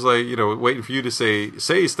of those like waiting for you to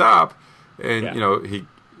say stop, and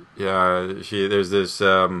Yeah. there's this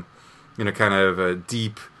kind of a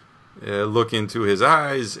deep look into his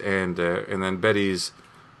eyes, and then Betty's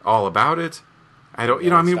all about it. I don't,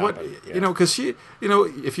 I mean, what, because she,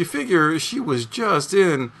 if you figure she was just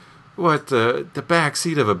in the back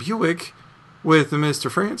seat of a Buick with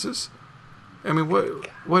Mr. Francis. I mean,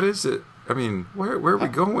 what is it? I mean, where are we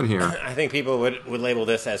going here? I think people would label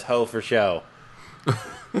this as hoe for show.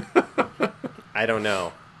 I don't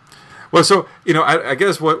know. Well, so I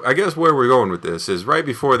guess where we're going with this is right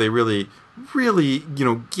before they really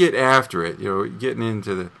get after it, getting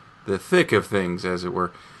into the thick of things, as it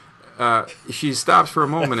were. She stops for a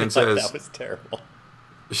moment and says, "That was terrible."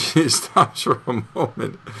 She stops for a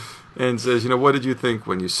moment and says, "What did you think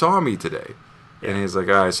when you saw me today?" And he's like,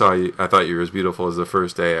 "I saw you. I thought you were as beautiful as the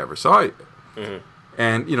first day I ever saw you." Mm-hmm.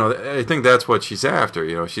 And I think that's what she's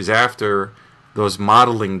after. She's after those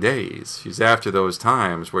modeling days. She's after those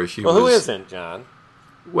times where she was. Well, who isn't, John?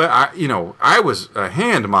 Well, I was a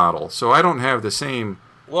hand model, so I don't have the same.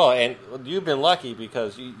 Well, and you've been lucky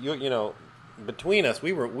because you between us,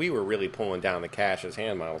 we were really pulling down the cash as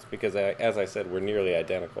hand models because, as I said, we're nearly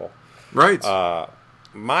identical. Right.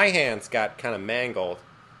 My hands got kind of mangled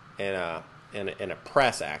in a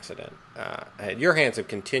press accident. Your hands have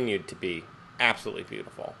continued to be absolutely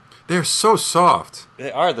beautiful. They're so soft.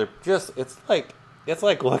 They are. They're just. It's like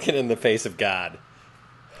looking in the face of God.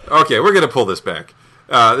 Okay, we're gonna pull this back.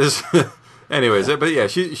 Anyways, but yeah,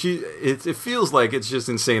 it feels like it's just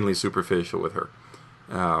insanely superficial with her.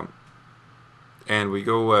 And we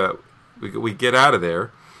go, we get out of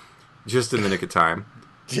there just in the nick of time.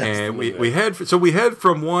 And we head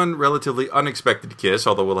from one relatively unexpected kiss,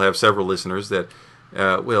 although we'll have several listeners that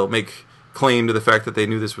will make claim to the fact that they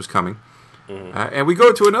knew this was coming. Mm-hmm. And we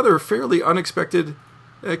go to another fairly unexpected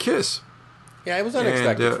kiss. Yeah, it was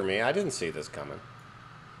unexpected for me. I didn't see this coming.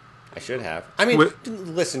 I should have. I mean,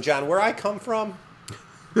 listen, John, where I come from,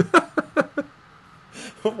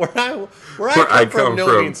 where I come from,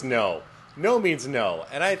 no means no. No means no.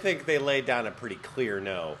 And I think they laid down a pretty clear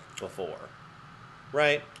no before.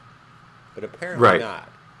 Right? But apparently not.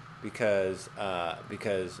 Because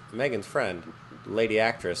Megan's friend, lady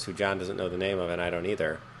actress, who John doesn't know the name of and I don't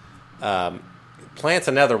either, plants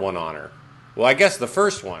another one on her. Well, I guess the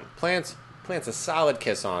first one plants a solid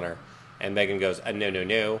kiss on her, and Megan goes,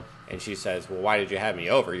 no. And she says, well, why did you have me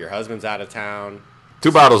over? Your husband's out of town.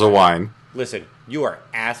 2 bottles of wine. Listen, you are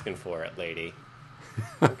asking for it, lady.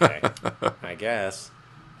 Okay, I guess.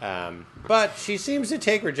 But she seems to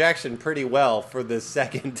take rejection pretty well for the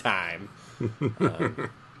second time,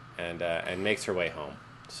 and makes her way home.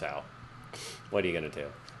 So, what are you going to do?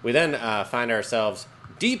 We then find ourselves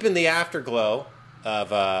deep in the afterglow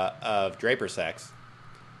of Draper sex,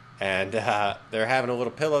 and they're having a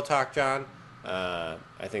little pillow talk, John. I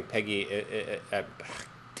think Peggy,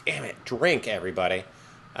 damn it, drink, everybody.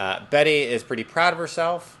 Betty is pretty proud of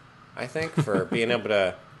herself, I think, for being able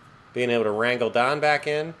to wrangle Don back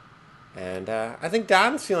in. And I think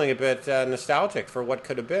Don's feeling a bit nostalgic for what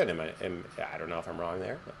could have been. I don't know if I'm wrong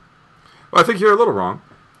there. But. Well, I think you're a little wrong.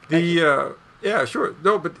 Yeah, sure.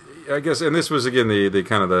 No, but I guess, and this was again the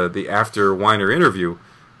kind of the after Weiner interview,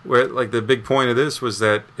 where like the big point of this was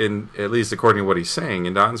that, at least according to what he's saying,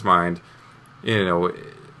 in Don's mind,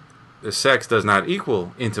 the sex does not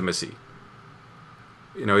equal intimacy.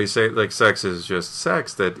 He's saying like sex is just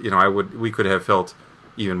sex. That we could have felt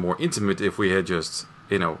even more intimate if we had just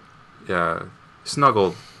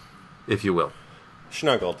snuggled, if you will.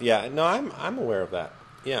 Snuggled, yeah. No, I'm aware of that.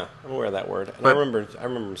 Yeah, I'm aware of that word. And I remember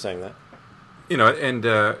him saying that.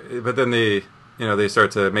 But then they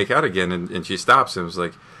start to make out again, and she stops and was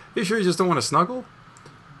like, "You sure you just don't want to snuggle?"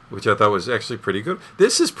 Which I thought was actually pretty good.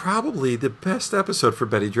 This is probably the best episode for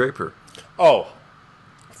Betty Draper. Oh,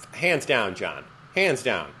 hands down, John. Hands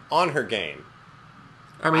down. On her game.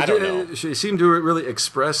 I mean, I don't know. She seemed to really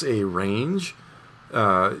express a range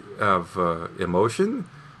of emotion.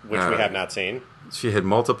 Which we have not seen. She had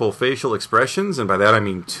multiple facial expressions, and by that I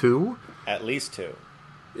mean 2. At least 2.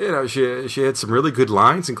 She had some really good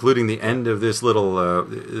lines, including the end of this little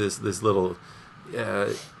this little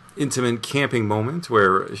intimate camping moment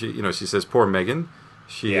where she says, "Poor Megan."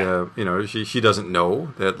 She doesn't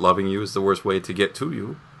know that loving you is the worst way to get to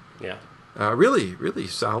you. Yeah. Really, really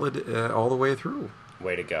solid all the way through.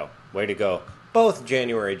 Way to go. Way to go. Both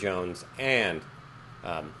January Jones and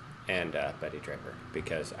Betty Draper,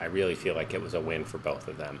 because I really feel like it was a win for both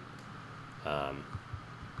of them.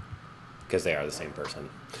 Because they are the same person.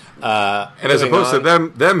 And as opposed to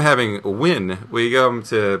them having a win, we come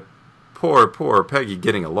to poor Peggy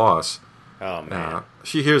getting a loss. Oh man.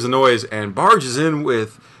 She hears a noise and barges in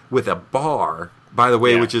with a bar. By the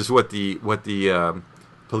way, which is what the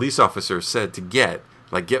police officer said to get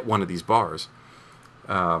one of these bars.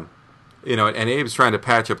 And Abe's trying to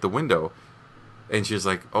patch up the window, and she's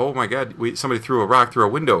like, "Oh my God, somebody threw a rock through a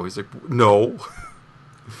window." He's like, "No."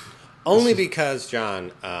 Only because,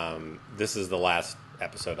 John, this is the last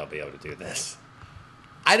episode I'll be able to do this.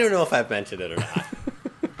 I don't know if I've mentioned it or not,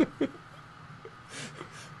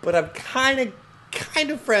 but I'm kind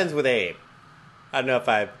of friends with Abe. I don't know if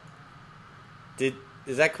I did.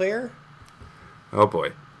 Is that clear? Oh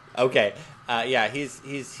boy. Okay. Yeah, he's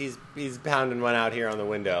pounding one out here on the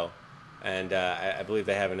window, and I believe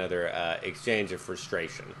they have another exchange of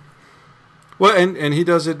frustration. Well, and he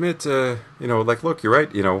does admit, look, you're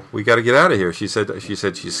right. We got to get out of here. She said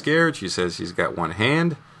she's scared. She says she's got one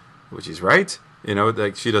hand, which is right.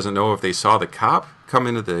 She doesn't know if they saw the cop come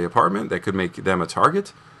into the apartment that could make them a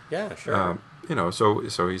target. Yeah, sure.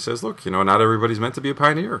 So he says, look, not everybody's meant to be a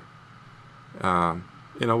pioneer.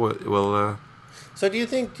 We'll. So do you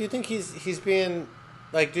think he's being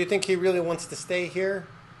do you think he really wants to stay here,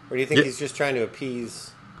 or do you think he's just trying to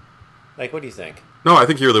appease? What do you think? No, I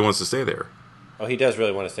think he really wants to stay there. Oh, he does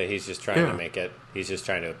really want to stay. He's just trying to make it. He's just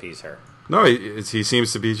trying to appease her. No, he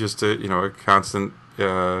seems to be just a constant.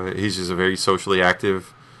 He's just a very socially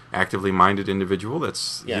actively minded individual.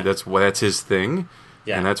 That's his thing,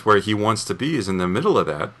 and that's where he wants to be. Is in the middle of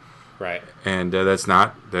that, right? And that's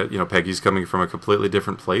not that. Peggy's coming from a completely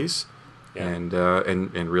different place, and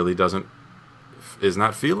really is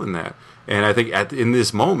not feeling that. And I think in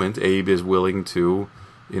this moment, Abe is willing to,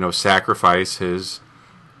 sacrifice his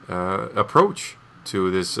approach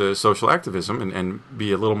to this social activism and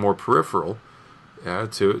be a little more peripheral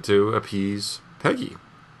to appease Peggy.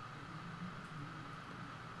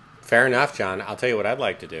 Fair enough, John. I'll tell you what I'd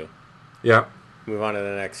like to do. Yeah. Move on to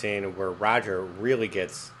the next scene where Roger really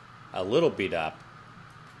gets a little beat up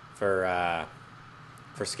for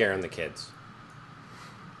scaring the kids.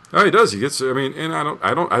 Oh, he does. He gets. I mean, and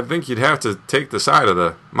I think you'd have to take the side of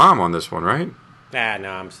the mom on this one, right? No,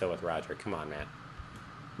 I'm still with Roger. Come on, man.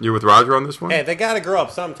 You're with Roger on this one? Hey, they got to grow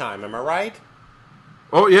up sometime. Am I right?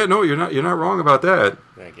 Oh yeah, no, you're not. You're not wrong about that.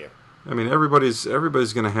 Thank you. I mean, everybody's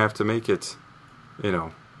going to have to make it.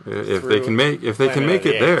 If they can make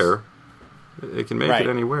it there, they can make it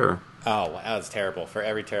anywhere. Oh, that was terrible. For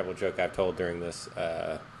every terrible joke I've told during this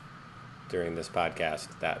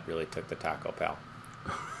podcast, that really took the Taco Bell.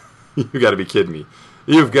 You got to be kidding me.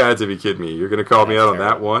 You've got to be kidding me. You're going to call me out on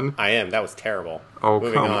that one? I am. That was terrible. Oh,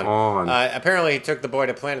 moving come on. Apparently, he took the boy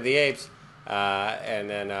to Planet of the Apes, and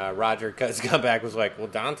then Roger Scumbag was like, well,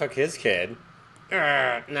 Don took his kid.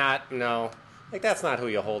 No. That's not who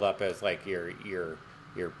you hold up as, your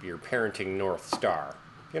parenting North Star.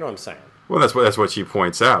 You know what I'm saying? Well, that's what she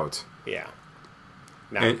points out. Yeah.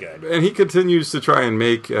 Not good. And he continues to try and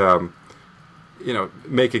make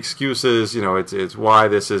excuses. It's why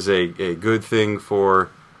this is a good thing for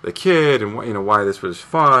the kid, and why this was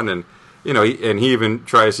fun, and he even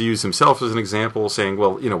tries to use himself as an example, saying,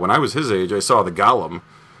 well, when I was his age, I saw the Golem,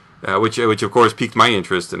 which of course piqued my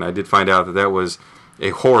interest, and I did find out that was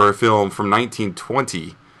a horror film from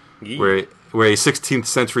 1920, where a 16th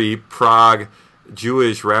century Prague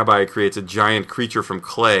Jewish rabbi creates a giant creature from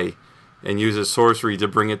clay and uses sorcery to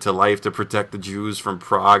bring it to life to protect the Jews from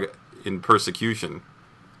Prague in persecution.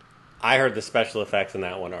 I heard the special effects in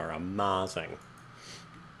that one are amazing.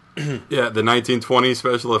 Yeah, the 1920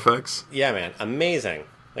 special effects. Yeah, man, amazing.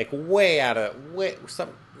 Back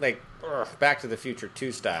to the Future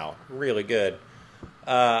 2 style. Really good.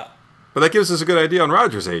 But that gives us a good idea on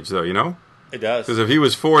Roger's age, though. It does. Because if he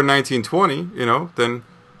was 4 in 1920, then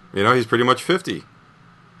he's pretty much 50.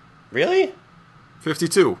 Really?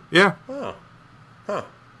 52. Yeah. Oh. Huh.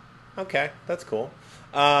 Okay, that's cool.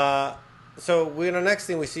 So next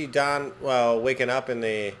thing we see Don waking up in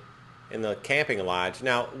the camping lodge.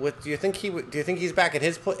 Now, do you think he's back at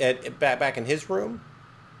his back in his room?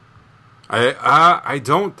 I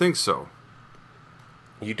don't think so.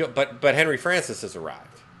 You don't, but Henry Francis has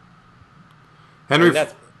arrived.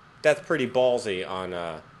 That's pretty ballsy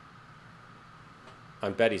on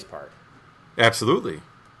Betty's part. Absolutely.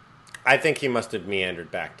 I think he must have meandered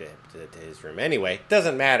back to his room. Anyway,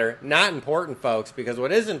 doesn't matter. Not important, folks, because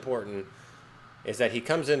what is important is that he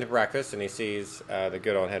comes into breakfast and he sees the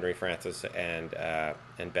good old Henry Francis and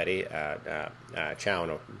Betty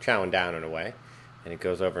chowing down in a way. And he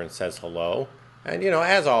goes over and says hello. And,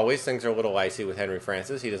 as always, things are a little icy with Henry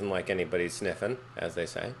Francis. He doesn't like anybody sniffing, as they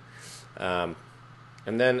say. And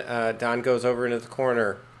then Don goes over into the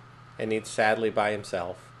corner and eats sadly by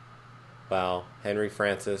himself, while Henry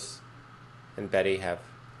Francis and Betty have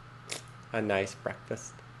a nice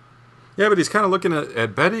breakfast. Yeah, but he's kind of looking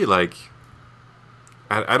at Betty like,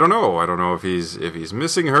 I don't know. I don't know if he's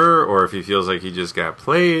missing her, or if he feels like he just got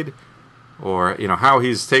played, or how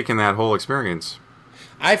he's taken that whole experience.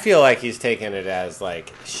 I feel like he's taken it as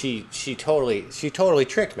like she totally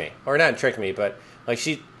tricked me, or not tricked me, but like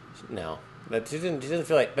she didn't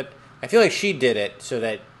feel like, but I feel like she did it so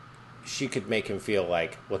that she could make him feel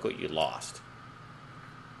like, look what you lost.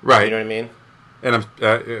 Right. You know what I mean? And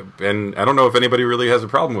I don't know if anybody really has a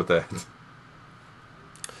problem with that.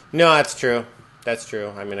 No, that's true. That's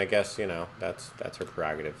true. I mean, I guess that's her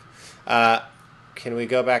prerogative. Can we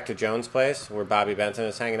go back to Joan's place where Bobby Benson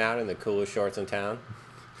is hanging out in the coolest shorts in town?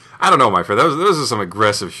 I don't know, my friend. Those are some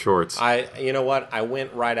aggressive shorts. You know what? I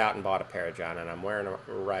went right out and bought a pair, John, and I'm wearing them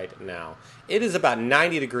right now. It is about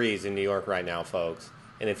 90 degrees in New York right now, folks.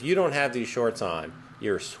 And if you don't have these shorts on,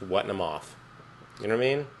 you're sweating them off. You know what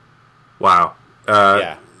I mean? Wow.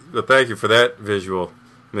 Yeah. Well, thank you for that visual,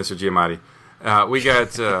 Mr. Giamatti.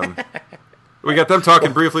 We got them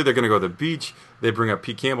talking briefly. They're going to go to the beach. They bring up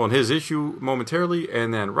Pete Campbell and his issue momentarily,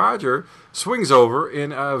 and then Roger swings over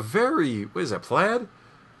in a very, what is that, plaid?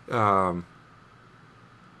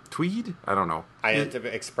 Tweed? I don't know.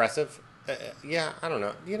 Expressive? Yeah, I don't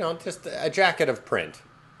know. Just a jacket of print.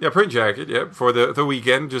 Yeah, print jacket, yeah, for the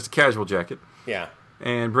weekend, just a casual jacket. Yeah.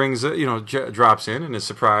 And brings, drops in and is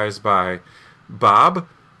surprised by Bob,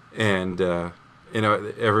 and,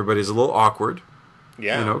 everybody's a little awkward.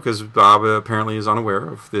 Yeah. Because Bob apparently is unaware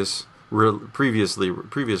of this previous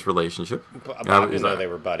relationship. Bob didn't know they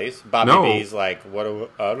were buddies. Bobby B's like, what?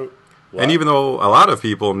 And even though a lot of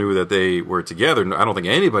people knew that they were together, I don't think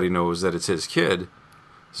anybody knows that it's his kid.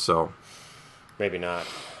 So. Maybe not.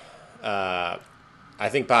 I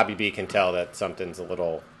think Bobby B can tell that something's a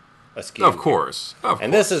little askew. Of course.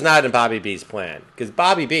 And this is not in Bobby B's plan. Because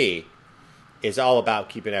Bobby B is all about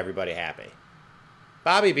keeping everybody happy.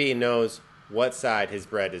 Bobby B knows what side his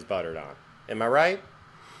bread is buttered on. Am I right?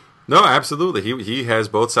 No, absolutely. He has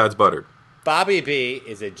both sides buttered. Bobby B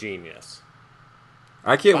is a genius.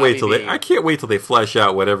 I can't wait till they flesh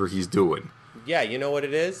out whatever he's doing. Yeah, you know what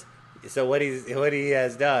it is? So what he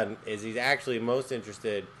has done is he's actually most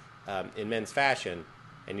interested in men's fashion,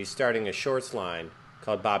 and he's starting a shorts line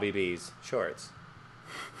called Bobby B's Shorts.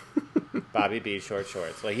 Bobby B's shorts.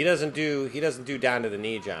 Like he doesn't do down to the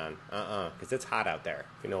knee, John. Because it's hot out there.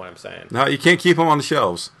 If you know what I'm saying. No, you can't keep them on the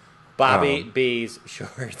shelves. Bobby B's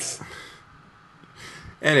Shorts.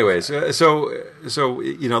 Anyways, so a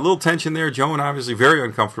little tension there. Joan obviously very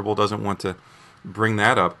uncomfortable, doesn't want to bring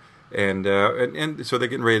that up, and so they're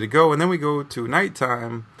getting ready to go, and then we go to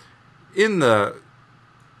nighttime in the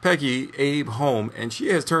Peggy Abe home, and she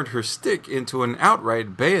has turned her stick into an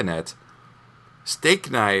outright bayonet,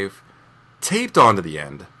 steak knife, taped onto the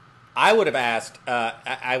end. I would have asked.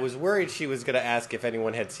 I was worried she was going to ask if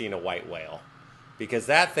anyone had seen a white whale, because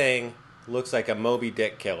that thing looks like a Moby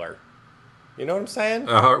Dick killer. You know what I'm saying?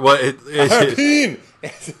 Well, it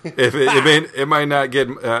might not get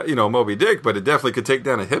Moby Dick, but it definitely could take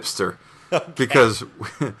down a hipster, because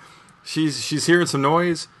she's hearing some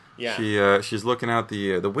noise. Yeah. She's looking out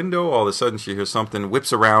the window. All of a sudden, she hears something,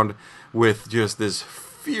 whips around with just this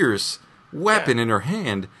fierce weapon in her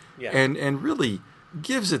hand, and really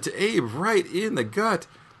gives it to Abe right in the gut.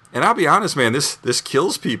 And I'll be honest, man, this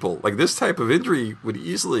kills people. Like this type of injury would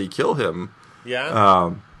easily kill him.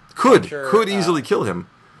 Yeah. Could easily kill him.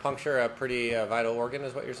 Puncture a pretty vital organ,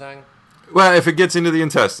 is what you're saying? Well, if it gets into the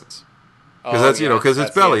intestines, because because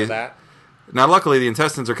it's belly. Now, luckily, the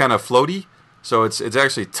intestines are kind of floaty, so it's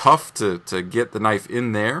actually tough to get the knife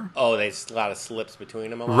in there. Oh, there's a lot of slips between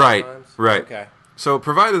them. A lot of times? Right. Okay. So,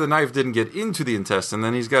 provided the knife didn't get into the intestine,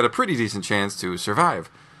 then he's got a pretty decent chance to survive.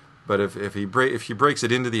 But if she breaks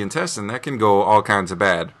it into the intestine, that can go all kinds of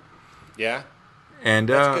bad. Yeah. And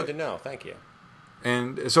that's good to know. Thank you.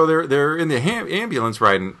 And so they're in the ambulance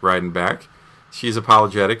riding back. She's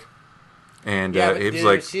apologetic, and Abe's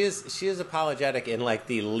like, she is apologetic in like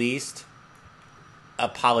the least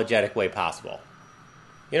apologetic way possible.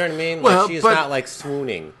 You know what I mean? Well, like she's not like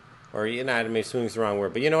swooning, or I mean swooning's the wrong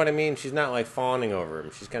word, but you know what I mean. She's not like fawning over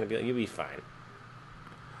him. She's gonna be like, "You'll be fine."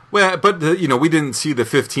 Well, but we didn't see the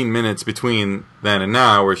 15 minutes between then and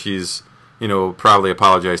now where she's probably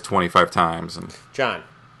apologized 25 times. And John,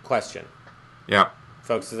 question. Yeah.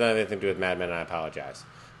 Folks, this has nothing to do with Mad Men, and I apologize.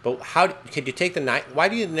 But how could you take the knife? Why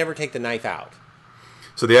do you never take the knife out?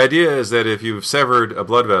 So the idea is that if you've severed a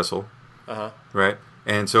blood vessel, right,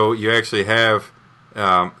 and so you actually have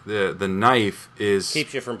the knife is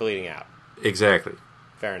keeps you from bleeding out. Exactly.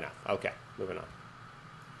 Fair enough. Okay, moving on.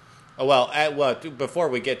 Oh, before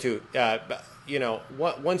we get to,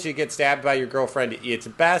 once you get stabbed by your girlfriend, it's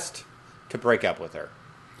best to break up with her.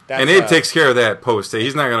 And Abe takes care of that post.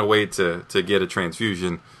 He's not going to wait to get a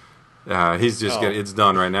transfusion. He's just it's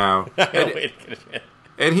done right now.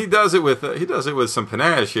 And he does it with some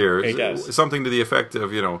panache here. He does something to the effect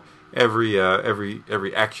of every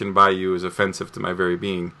action by you is offensive to my very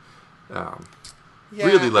being.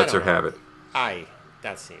 Really lets her have it.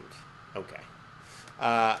 That seemed okay.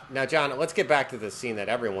 Now, John, let's get back to the scene that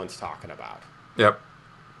everyone's talking about. Yep.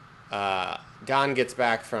 Don gets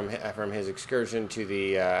back from his excursion to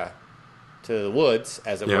the woods,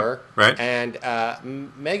 as it were. Right. And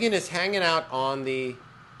Megan is hanging out on the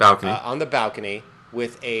balcony.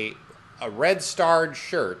 With a red starred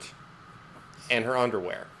shirt and her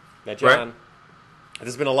underwear. Now, John,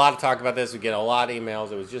 there's been a lot of talk about this. We get a lot of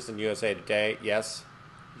emails. It was just in USA Today. Yes,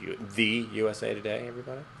 the USA Today,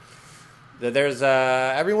 everybody. There's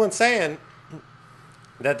everyone saying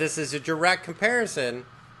that this is a direct comparison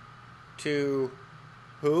to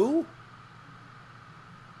who?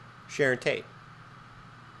 Sharon Tate.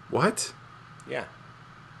 What? Yeah.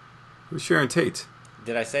 Who's Sharon Tate?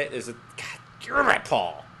 Did I say it? Is it? God, you're right,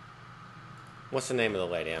 Paul. What's the name of the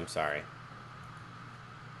lady? I'm sorry.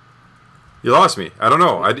 You lost me. I don't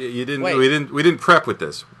know. You didn't. Wait. We didn't prep with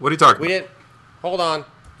this. What are you talking about? We didn't. Hold on.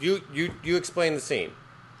 You explain the scene.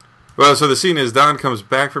 Well, so the scene is Don comes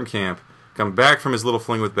back from camp, comes back from his little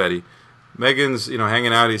fling with Betty. Megan's,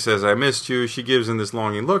 hanging out. He says, "I missed you." She gives him this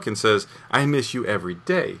longing look and says, "I miss you every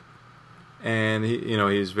day." And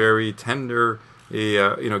he's very tender. He,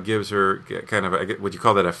 gives her kind of what you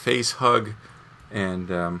call that, a face hug, and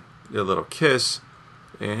a little kiss.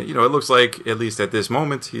 And it looks like, at least at this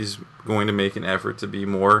moment, he's going to make an effort to be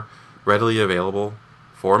more readily available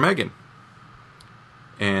for Megan.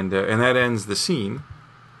 And that ends the scene.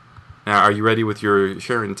 Now, are you ready with your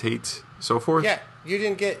Sharon Tate so forth? Yeah. You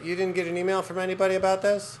didn't get an email from anybody about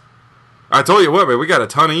this? I told you what, man. We got a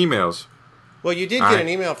ton of emails. Well, you did get an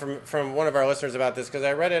email from one of our listeners about this, because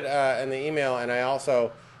I read it in the email, and I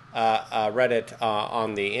also read it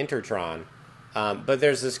on the Intertron. But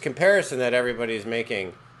there's this comparison that everybody's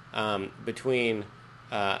making between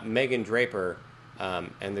Megan Draper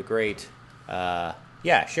and the great,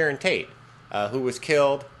 Sharon Tate, who was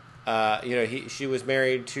killed. She was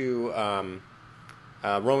married to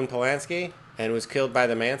Roman Polanski and was killed by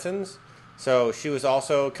the Mansons. So she was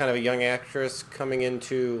also kind of a young actress coming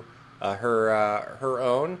into her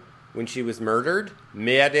own when she was murdered.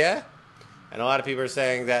 Murder. And a lot of people are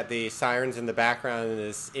saying that the sirens in the background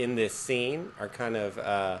in this scene are kind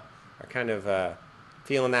of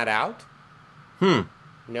feeling that out.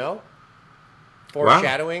 No?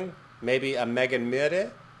 Foreshadowing? Wow. Maybe a Megan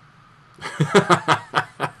murder?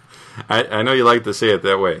 I know you like to say it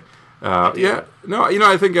that way. Yeah. No,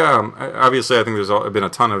 I think, obviously, I think there's been a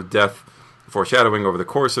ton of death foreshadowing over the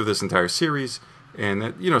course of this entire series. And,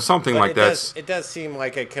 that, something like that. It does seem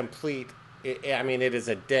like a complete... it is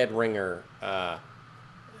a dead ringer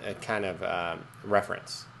kind of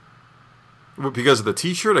reference. Because of the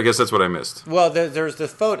T-shirt? I guess that's what I missed. Well, there's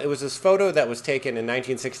this photo. It was this photo that was taken in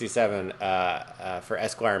 1967 for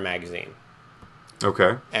Esquire magazine.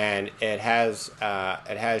 Okay. And it has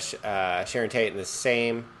Sharon Tate in the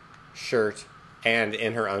same shirt and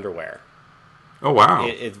in her underwear. Oh wow!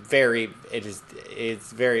 It's very.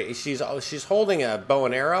 She's holding a bow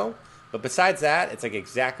and arrow, but besides that, it's like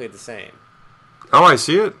exactly the same. Oh, I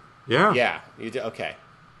see it. Yeah. Yeah. You do. Okay.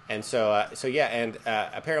 And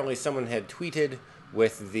apparently someone had tweeted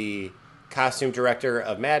with the costume director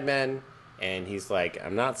of Mad Men, and he's like,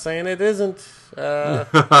 "I'm not saying it isn't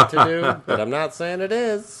to do, but I'm not saying it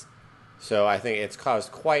is." So I think it's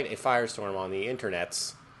caused quite a firestorm on the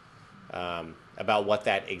internets about what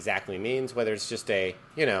that exactly means. Whether it's just a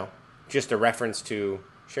reference to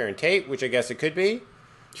Sharon Tate, which I guess it could be.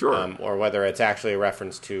 Sure. Or whether it's actually a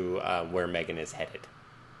reference to where Megan is headed.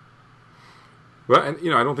 Well, and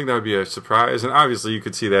I don't think that would be a surprise. And obviously, you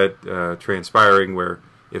could see that transpiring, where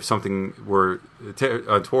if something were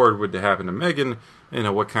untoward would happen to Megan,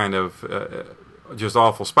 what kind of just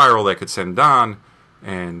awful spiral that could send Don,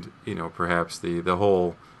 and perhaps the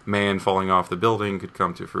whole man falling off the building could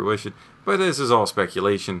come to fruition. But this is all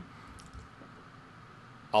speculation.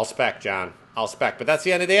 All spec, John. All spec. But that's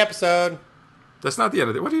the end of the episode. That's not the end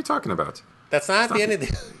of it. What are you talking about? That's not the end of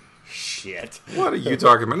the... Shit. What are you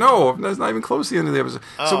talking about? No, that's not even close to the end of the episode.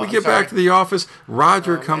 So we get back to the office.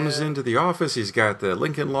 Roger comes into the office. He's got the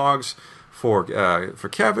Lincoln Logs for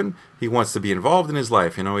Kevin. He wants to be involved in his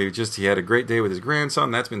life. He had a great day with his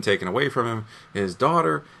grandson. That's been taken away from him. His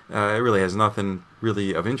daughter, it really has nothing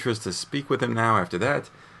really of interest to speak with him now after that.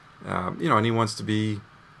 And he wants to be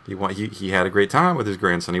he had a great time with his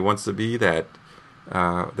grandson. He wants to be that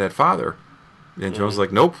father. And Joan's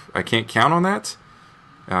like, nope, I can't count on that.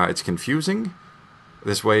 It's confusing.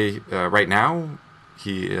 This way, right now,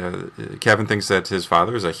 Kevin thinks that his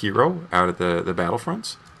father is a hero out at the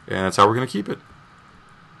battlefronts, and that's how we're going to keep it.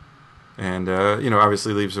 And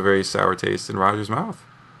obviously leaves a very sour taste in Roger's mouth.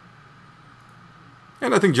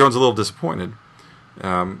 And I think Joan's a little disappointed.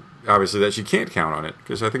 Obviously, that she can't count on it,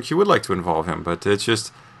 because I think she would like to involve him, but it's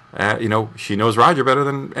just, she knows Roger better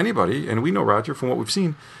than anybody, and we know Roger from what we've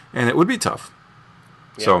seen, and it would be tough.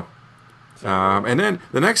 Yeah. So, and then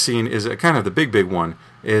the next scene is kind of the big one,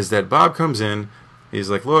 is that Bob comes in. He's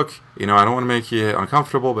like, look, I don't want to make you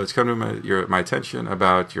uncomfortable, but it's come to my attention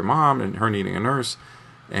about your mom and her needing a nurse,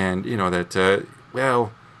 and that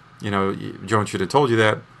Joan should have told you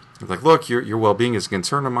that. He's like, look, your well-being is a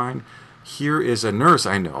concern of mine. Here is a nurse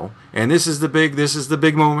I know, and this is the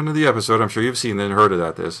big moment of the episode. I'm sure you've seen and heard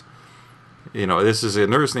about this. This is a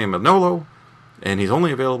nurse named Manolo, and he's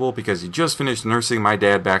only available because he just finished nursing my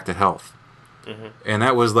dad back to health. Mm-hmm. And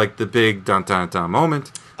that was like the big dun-dun-dun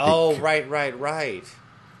moment. Oh, right.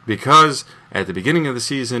 Because at the beginning of the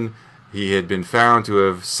season, he had been found to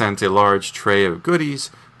have sent a large tray of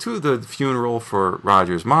goodies to the funeral for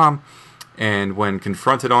Roger's mom. And when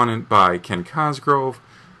confronted on it by Ken Cosgrove,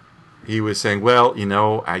 he was saying, well,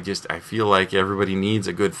 I feel like everybody needs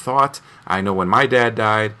a good thought. I know when my dad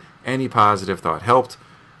died, any positive thought helped.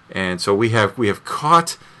 And so we have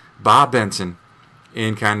caught Bob Benson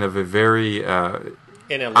in kind of a very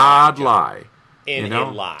odd lie. In a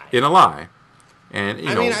lie. In a lie. And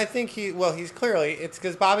I think he's clearly, it's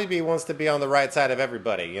because Bobby B wants to be on the right side of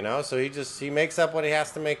everybody, so he makes up what he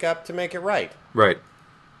has to make up to make it right. Right.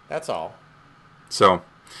 That's all. So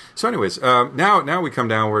anyways, now we come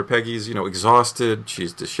down where Peggy's, exhausted,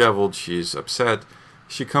 she's disheveled, she's upset.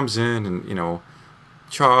 She comes in and,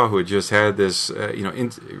 Chaw, who had just had this,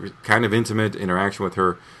 kind of intimate interaction with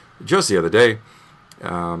her just the other day,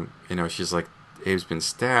 she's like, Abe's been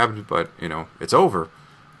stabbed, but, it's over.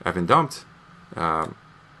 I've been dumped. And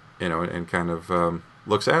kind of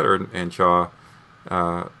looks at her, and Chaw,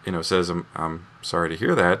 says, I'm sorry to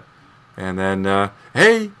hear that. And then,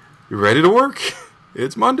 hey, you ready to work?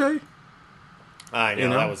 It's Monday. I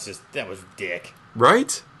know, that was dick.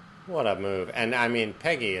 Right? What a move. And,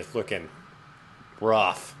 Peggy is looking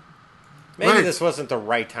rough. Maybe this wasn't the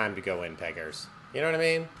right time to go in, Peggers. You know what I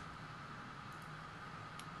mean?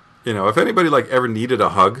 If anybody, ever needed a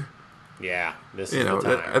hug... Yeah, this is the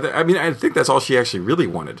time. I think that's all she actually really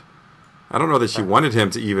wanted. I don't know that she wanted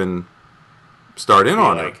him to even start in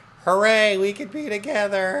on her. Hooray, we could be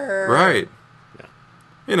together. Right.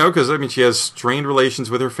 No. Because, she has strained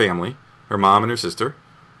relations with her family, her mom and her sister.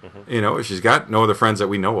 Mm-hmm. She's got no other friends that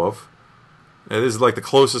we know of. This is the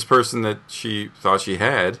closest person that she thought she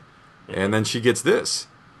had. Mm-hmm. And then she gets this.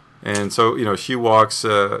 And so, she walks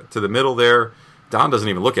to the middle there. Don doesn't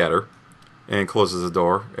even look at her. And closes the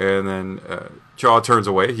door, and then Chaw turns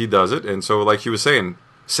away. He does it, and so, like she was saying,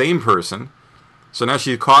 same person. So now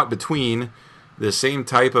she's caught between the same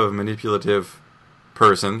type of manipulative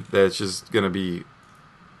person that's just going to be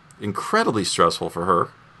incredibly stressful for her.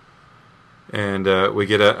 And we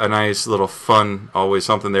get a nice little fun, always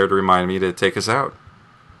something there to remind me to take us out.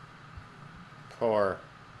 Poor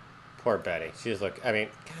Betty. She's God.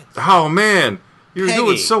 Oh, man. You're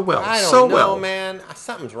doing so well. I don't know, man.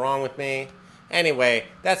 Something's wrong with me. Anyway,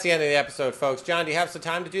 that's the end of the episode, folks. John, do you have some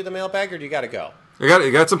time to do the mailbag, or do you got to go?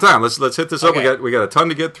 You got some time. Let's hit this up. We got a ton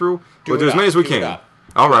to get through. We'll do as many as we can.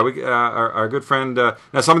 All right. Our good friend.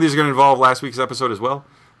 Now, some of these are going to involve last week's episode as well.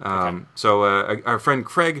 So our friend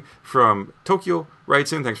Craig from Tokyo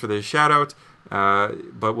writes in. Thanks for the shout out.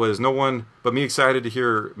 But was no one but me excited to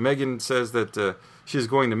hear Megan says that she's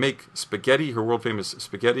going to make spaghetti, her world famous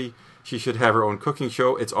spaghetti. She should have her own cooking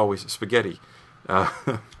show. It's always spaghetti.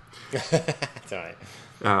 That's all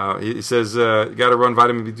right. He says, got to run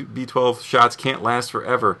vitamin B12 shots. Can't last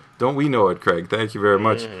forever. Don't we know it, Craig? Thank you very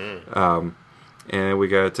much. Mm-hmm. And we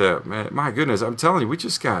got, my goodness, I'm telling you, we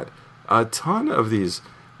just got a ton of these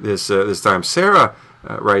this time. Sarah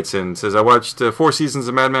writes in, says, I watched 4 seasons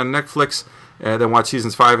of Mad Men on Netflix, then watched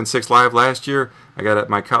seasons 5 and 6 live last year. I got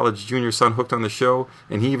my college junior son hooked on the show,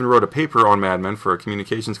 and he even wrote a paper on Mad Men for a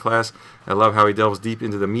communications class. I love how he delves deep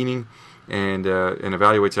into the meaning and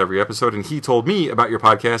evaluates every episode. And he told me about your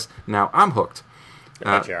podcast. Now I'm hooked.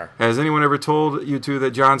 Has anyone ever told you two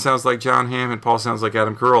that John sounds like John Hamm and Paul sounds like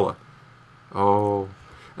Adam Carolla? Oh,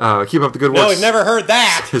 keep up the good work. No, we've never heard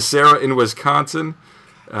that. Sarah in Wisconsin.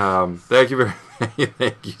 Thank you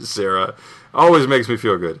thank you, Sarah. Always makes me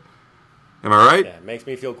feel good. Am I right? Yeah, it makes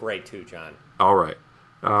me feel great too, John. All right.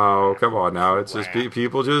 Oh, come on now. It's just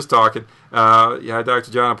people just talking. Yeah,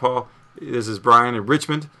 Dr. John and Paul. This is Brian in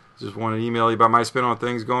Richmond. Just wanted to email you about my spin on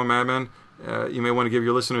things going, Madman. You may want to give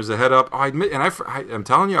your listeners a head up. Oh, I admit, and I'm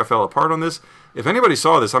telling you, I fell apart on this. If anybody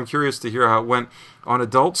saw this, I'm curious to hear how it went on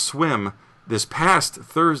Adult Swim this past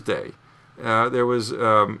Thursday. There was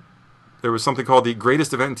something called the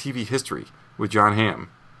Greatest Event in TV History with John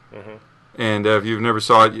Hamm. Mm-hmm. And if you've never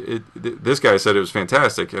saw it, this guy said it was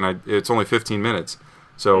fantastic, and it's only 15 minutes.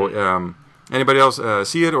 So anybody else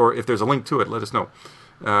see it, or if there's a link to it, let us know.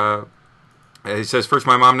 He says, first,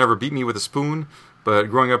 my mom never beat me with a spoon, but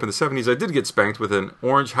growing up in the 70s, I did get spanked with an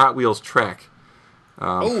orange Hot Wheels track.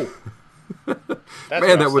 Oh, that's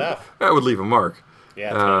man, that would leave a mark.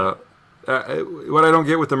 Yeah. What I don't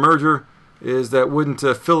get with the merger is that wouldn't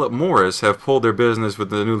Philip Morris have pulled their business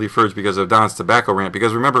with the newly merged because of Don's tobacco rant?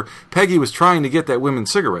 Because remember, Peggy was trying to get that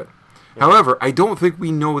women's cigarette. Mm-hmm. However, I don't think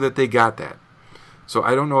we know that they got that. So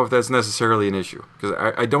I don't know if that's necessarily an issue, because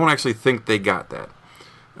I don't actually think they got that.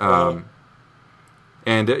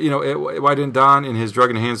 And, why didn't Don, in his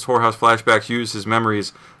drug-enhanced whorehouse flashbacks, use his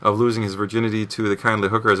memories of losing his virginity to the kindly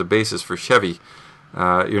hooker as a basis for Chevy?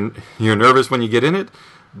 You're nervous when you get in it,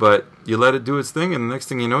 but you let it do its thing, and the next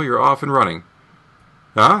thing you know, you're off and running.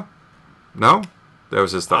 Huh? No? That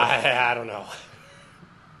was his thought. I don't know.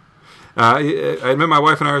 I admit my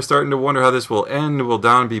wife and I are starting to wonder how this will end. Will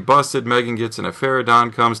Don be busted? Megan gets an affair.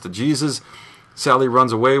 Don comes to Jesus. Sally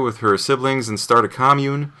runs away with her siblings and start a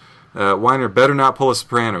commune. Weiner better not pull a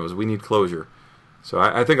Sopranos. We need closure. So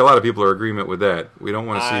I think a lot of people are in agreement with that. We don't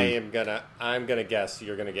want to see... I'm gonna guess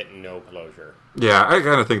you're gonna get no closure. Yeah, I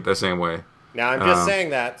kind of think the same way. Now, I'm just saying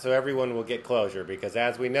that so everyone will get closure, because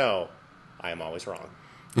as we know, I am always wrong.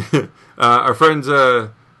 Our friends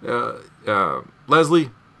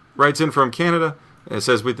Leslie writes in from Canada and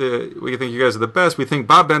says, we think you guys are the best. We think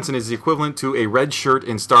Bob Benson is the equivalent to a red shirt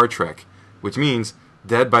in Star Trek, which means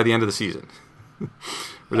dead by the end of the season.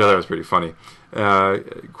 Which I thought was pretty funny.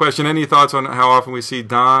 Question, any thoughts on how often we see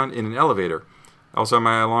Don in an elevator? Also, am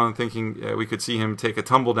I along thinking we could see him take a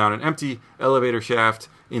tumble down an empty elevator shaft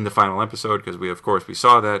in the final episode? Because we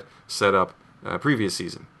saw that set up previous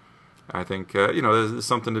season. I think there's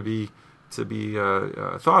something to be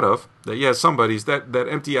thought of. That that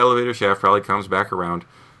empty elevator shaft probably comes back around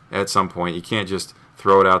at some point. You can't just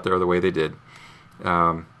throw it out there the way they did.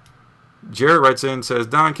 Jared writes in and says,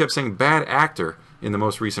 Don kept saying bad actor in the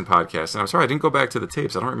most recent podcast. And I'm sorry, I didn't go back to the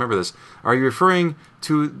tapes. I don't remember this. Are you referring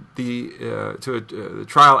to the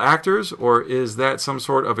trial actors, or is that some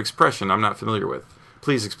sort of expression I'm not familiar with?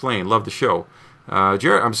 Please explain. Love the show.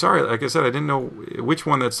 Jared, I'm sorry. Like I said, I didn't know which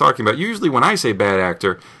one that's talking about. Usually when I say bad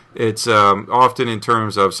actor, it's often in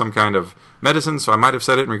terms of some kind of medicine. So I might have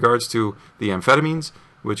said it in regards to the amphetamines,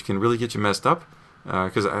 which can really get you messed up.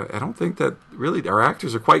 Because I don't think that really our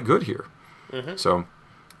actors are quite good here. Mm-hmm. So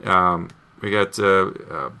we got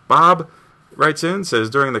Bob writes in, says,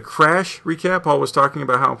 during the crash recap, Paul was talking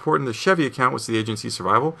about how important the Chevy account was to the agency's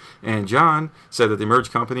survival, and John said that the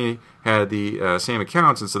merged company had the same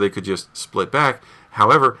accounts, and so they could just split back.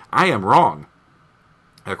 However, I am wrong.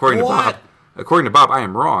 According to Bob, I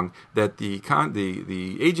am wrong that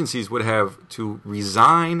the agencies would have to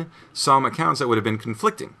resign some accounts that would have been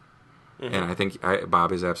conflicting. Mm-hmm. And I think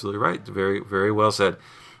Bob is absolutely right. Very, very well said.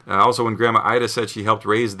 Also, when Grandma Ida said she helped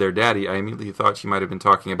raise their daddy, I immediately thought she might have been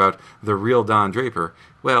talking about the real Don Draper.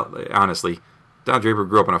 Well, honestly, Don Draper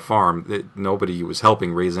grew up on a farm. Nobody was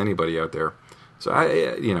helping raise anybody out there. So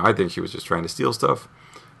I think she was just trying to steal stuff.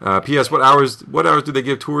 P.S. What hours do they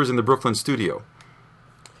give tours in the Brooklyn studio?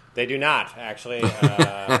 They do not, actually.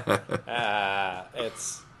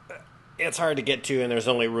 It's hard to get to, and there's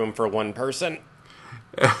only room for one person.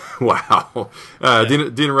 Wow.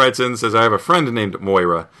 Dina writes in and says, I have a friend named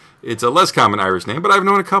Moira. It's a less common Irish name, but I've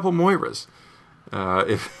known a couple Moiras.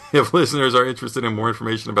 If listeners are interested in more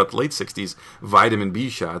information about the late 60s vitamin B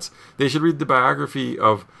shots, they should read the biography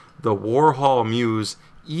of the Warhol muse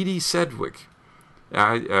Edie Sedgwick.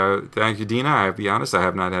 Thank you, Dina. I'll be honest, I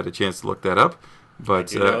have not had a chance to look that up.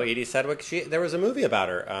 But you know Edie Sedgwick? There was a movie about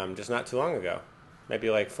her just not too long ago. Maybe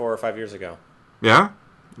like 4 or 5 years ago. Yeah?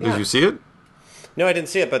 Did you see it? No, I didn't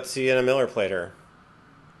see it, but Sienna Miller played her.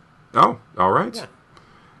 Oh, all right.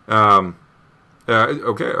 Yeah.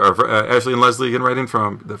 Okay. Ashley and Leslie again writing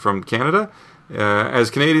from Canada. As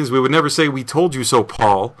Canadians, we would never say "we told you so,"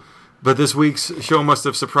 Paul. But this week's show must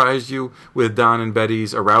have surprised you with Don and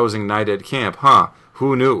Betty's arousing night at camp, huh?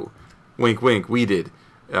 Who knew? Wink, wink. We did.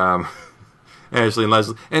 Ashley and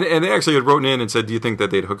Leslie, and they actually had written in and said, "Do you think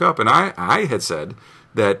that they'd hook up?" And I had said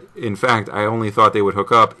that, in fact, I only thought they would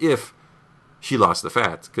hook up if she lost the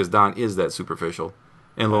fat, because Don is that superficial.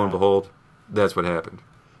 And lo and behold, that's what happened.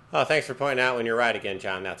 Oh, thanks for pointing out when you're right again,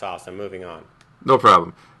 John. That's awesome. Moving on. No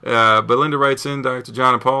problem. Belinda writes in, Dr.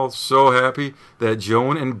 John and Paul, so happy that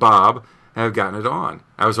Joan and Bob have gotten it on.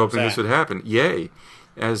 I was hoping this would happen. Yay.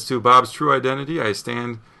 As to Bob's true identity, I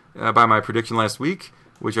stand by my prediction last week,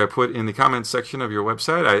 which I put in the comments section of your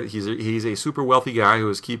website. He's a super wealthy guy who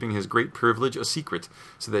is keeping his great privilege a secret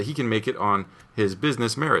so that he can make it on his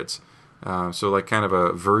business merits. So like kind of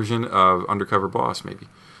a version of Undercover Boss, maybe.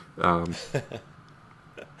 I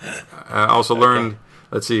also learned,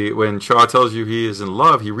 let's see, when Shaw tells you he is in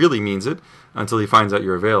love, he really means it until he finds out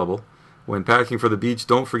you're available. When packing for the beach,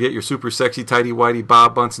 don't forget your super sexy, tighty-whitey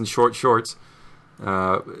Bob Bunsen short shorts.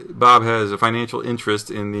 Bob has a financial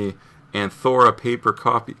interest in the Anthora Paper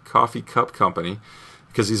Coffee Cup Company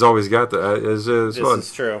because he's always got that. This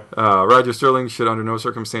is true. Roger Sterling should under no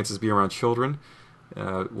circumstances be around children.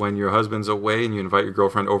 When your husband's away and you invite your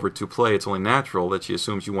girlfriend over to play, it's only natural that she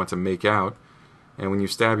assumes you want to make out. And when you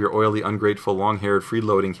stab your oily, ungrateful, long-haired,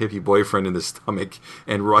 freeloading hippie boyfriend in the stomach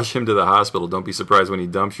and rush him to the hospital, don't be surprised when he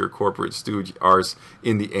dumps your corporate stooge arse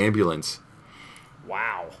in the ambulance.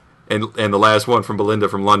 Wow. And the last one from Belinda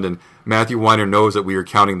from London, Matthew Weiner knows that we are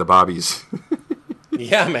counting the bobbies.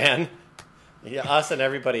 Yeah, man. Yeah, us and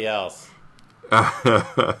everybody else.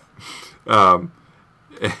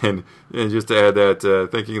 And just to add that,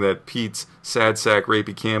 thinking that Pete's sad sack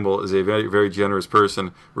Rapey Campbell is a very, very generous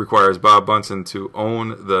person requires Bob Bunsen to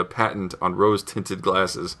own the patent on rose-tinted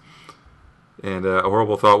glasses. And a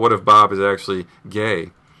horrible thought, what if Bob is actually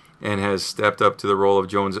gay and has stepped up to the role of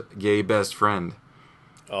Joan's gay best friend?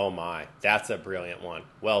 Oh, my. That's a brilliant one.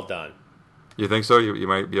 Well done. You think so? You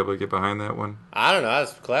might be able to get behind that one? I don't know.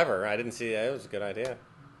 That's clever. I didn't see that. It was a good idea.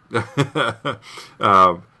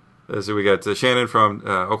 So we got Shannon from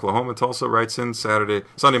Oklahoma, Tulsa, writes in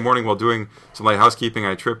Sunday morning while doing some light housekeeping,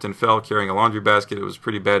 I tripped and fell carrying a laundry basket. It was a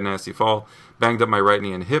pretty bad, nasty fall. Banged up my right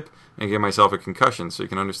knee and hip and gave myself a concussion. So you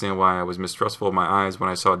can understand why I was mistrustful of my eyes when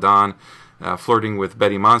I saw Don flirting with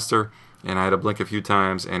Betty Monster. And I had to blink a few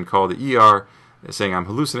times and call the ER saying I'm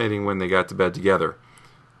hallucinating when they got to bed together.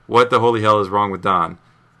 What the holy hell is wrong with Don?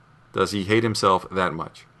 Does he hate himself that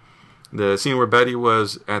much? The scene where Betty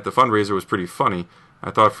was at the fundraiser was pretty funny. I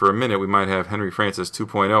thought for a minute we might have Henry Francis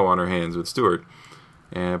 2.0 on our hands with Stewart.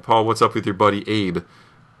 And Paul, what's up with your buddy Abe?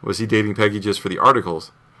 Was he dating Peggy just for the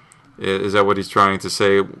articles? Is that what he's trying to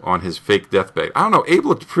say on his fake deathbed? I don't know. Abe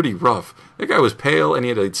looked pretty rough. That guy was pale and he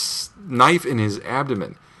had a knife in his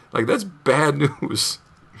abdomen. Like, that's bad news.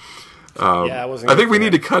 I think we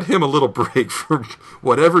need to cut him a little break for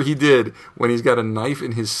whatever he did when he's got a knife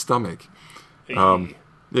in his stomach.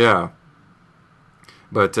 Yeah.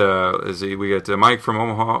 But let's see, we got Mike from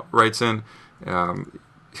Omaha writes in.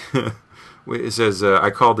 It says, I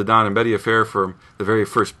called the Don and Betty affair from the very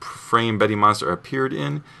first frame Betty Monster appeared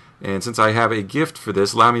in. And since I have a gift for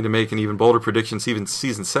this, allow me to make an even bolder prediction.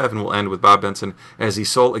 Season 7 will end with Bob Benson as the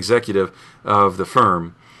sole executive of the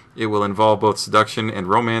firm. It will involve both seduction and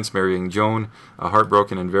romance, marrying Joan, a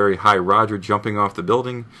heartbroken and very high Roger jumping off the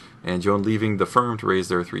building, and Joan leaving the firm to raise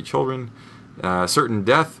their 3 children. Certain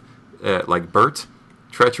death, like Bert.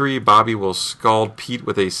 Treachery, Bobby will scald Pete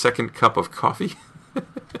with a second cup of coffee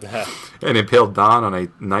and impale Don on a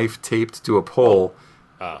knife taped to a pole.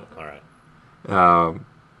 Oh, all right.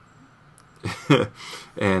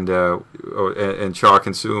 And Shaw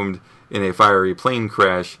consumed in a fiery plane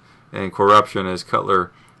crash and corruption as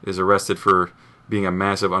Cutler is arrested for being a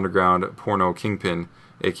massive underground porno kingpin,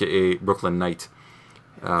 a.k.a. Brooklyn Knight.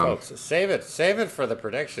 Folks, save it for the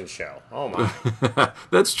prediction show. Oh my!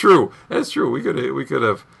 That's true. We could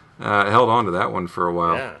have held on to that one for a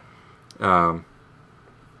while. Yeah.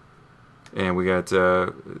 And we got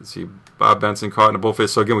let's see, Bob Benson caught in a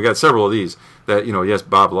bullfish. So again, we got several of these that yes,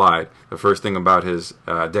 Bob lied. The first thing about his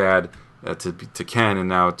dad to Ken and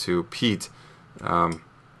now to Pete.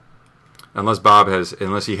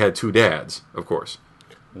 Unless he had 2 dads, of course.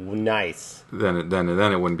 Nice. Then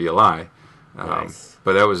it wouldn't be a lie. Nice.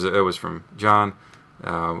 But that was from John.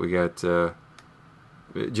 We got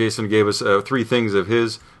Jason gave us 3 things of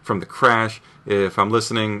his from the crash. If I'm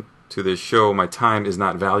listening to this show, my time is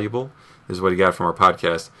not valuable. This is what he got from our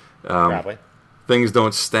podcast. Probably. Things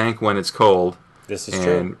don't stank when it's cold. This is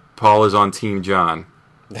true. And Paul is on Team John.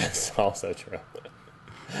 That's also true.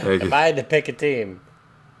 If I had to pick a team,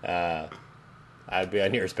 I'd be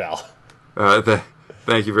on yours, pal.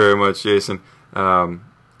 Thank you very much, Jason.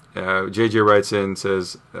 JJ writes in and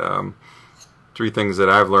says, 3 things that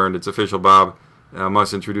I've learned. It's official, Bob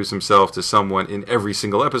must introduce himself to someone in every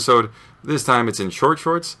single episode. This time it's in short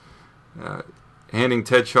shorts. Handing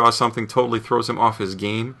Ted Shaw something totally throws him off his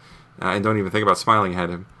game. And don't even think about smiling at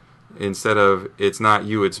him. instead of "it's not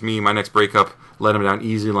you, it's me. My next breakup, let him down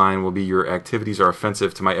easy" line will be "your activities are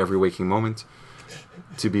offensive to my every waking moment."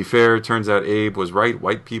 To be fair, it turns out Abe was right.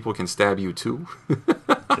 White people can stab you too.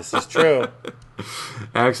 This is true.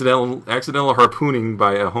 Accidental harpooning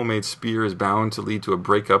by a homemade spear is bound to lead to a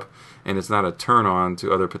breakup, and it's not a turn-on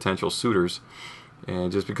to other potential suitors.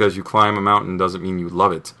 And just because you climb a mountain doesn't mean you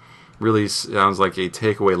love it. Really sounds like a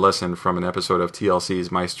takeaway lesson from an episode of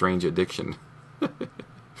TLC's My Strange Addiction.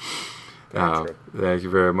 Thank you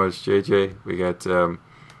very much, JJ. We got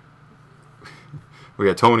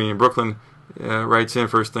Tony in Brooklyn writes in.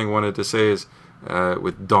 First thing I wanted to say is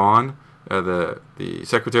with Dawn, the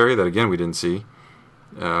secretary that again we didn't see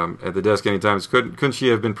at the desk anytime. Couldn't she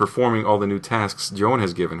have been performing all the new tasks Joan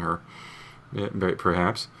has given her? Yeah,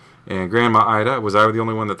 perhaps. And Grandma Ida, was I the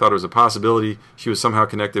only one that thought it was a possibility she was somehow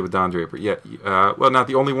connected with Don Draper? Yeah, well, not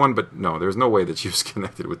the only one, but no, there's no way that she was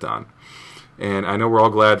connected with Don. And I know we're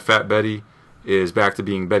all glad Fat Betty is back to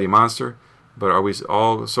being Betty Monster, but are we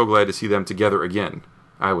all so glad to see them together again?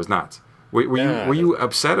 I was not. Were you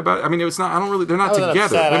upset about it? I mean, it's not. I don't really. They're not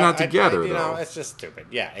together. They're not together. You though. know, it's just stupid.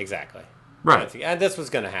 Yeah, exactly. Right. And this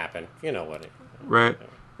was going to happen. You know what? Right.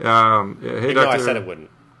 Hey, Doctor. I said it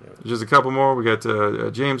wouldn't. Just a couple more. We got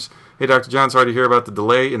James. Hey, Dr. John, sorry to hear about the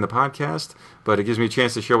delay in the podcast, but it gives me a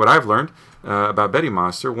chance to share what I've learned about Betty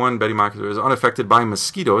Monster. One, Betty Monster is unaffected by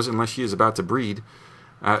mosquitoes unless she is about to breed.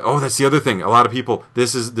 That's the other thing. A lot of people,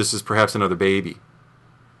 this is perhaps another baby.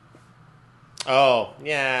 Oh,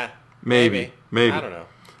 yeah. Maybe. I don't know.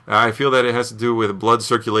 I feel that it has to do with blood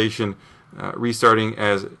circulation restarting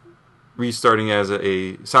as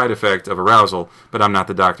a side effect of arousal, but I'm not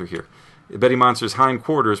the doctor here. Betty Monster's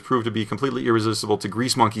hindquarters proved to be completely irresistible to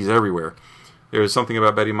grease monkeys everywhere. There is something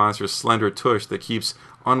about Betty Monster's slender tush that keeps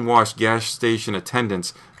unwashed gas station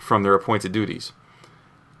attendants from their appointed duties.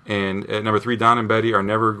 And at number 3, Don and Betty are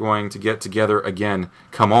never going to get together again.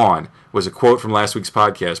 Come on, was a quote from last week's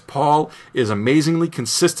podcast. Paul is amazingly,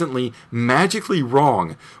 consistently, magically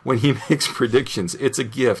wrong when he makes predictions. It's a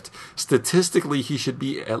gift. Statistically, he should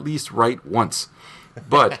be at least right once.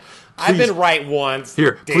 But I've been right once.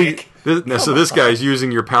 Here, Dick. please. So this guy's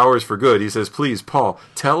using your powers for good. He says, please, Paul,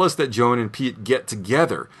 tell us that Joan and Pete get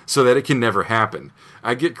together so that it can never happen.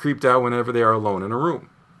 I get creeped out whenever they are alone in a room.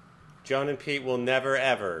 Joan and Pete will never,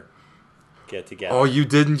 ever get together. Oh, you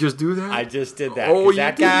didn't just do that? I just did that. Oh, you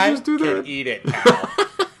that didn't guy just do that? can eat it, pal.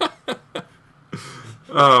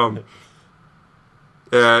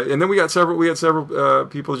 And then we got several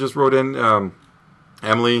people just wrote in.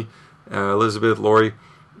 Emily, Elizabeth, Lori.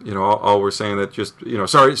 You know, all were saying that just, you know,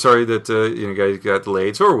 sorry that, you guys got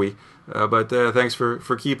delayed. So are we. But thanks for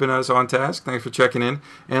keeping us on task. Thanks for checking in.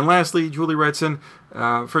 And lastly, Julie writes in,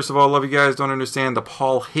 first of all, love you guys. Don't understand the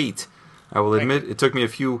Paul hate. I will admit it took me a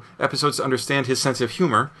few episodes to understand his sense of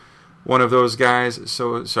humor. One of those guys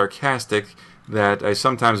so sarcastic that I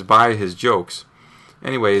sometimes buy his jokes.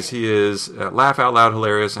 Anyways, he is laugh out loud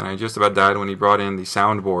hilarious, and I just about died when he brought in the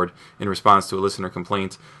soundboard in response to a listener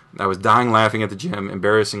complaint. I was dying laughing at the gym,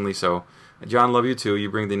 embarrassingly so. John, love you too. You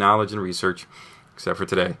bring the knowledge and research, except for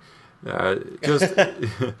today.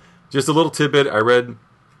 Just a little tidbit I read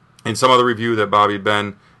in some other review that Bobby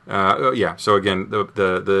Ben. So again,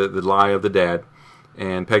 the lie of the dad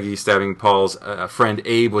and Peggy stabbing Paul's friend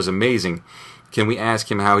Abe was amazing. Can we ask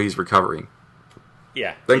him how he's recovering?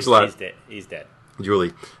 Yeah, thanks a lot. He's dead.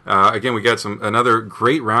 Julie. Again, we got another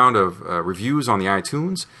great round of reviews on the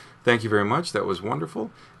iTunes. Thank you very much. That was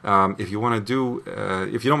wonderful. If you want to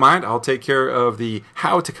if you don't mind, I'll take care of the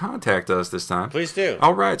how to contact us this time. Please do.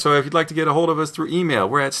 All right. So if you'd like to get a hold of us through email,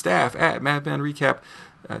 we're at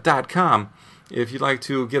staff@madmenrecap.com. If you'd like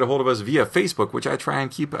to get a hold of us via Facebook, which I try and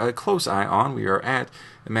keep a close eye on, we are at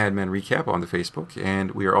Mad Men Recap on the Facebook.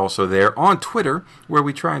 And we are also there on Twitter, where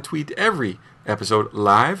we try and tweet every episode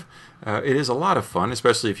live. It is a lot of fun,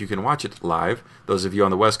 especially if you can watch it live. Those of you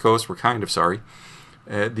on the West Coast, we're kind of sorry.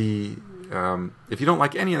 If you don't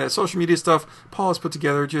like any of that social media stuff, Paul has put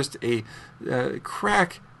together just a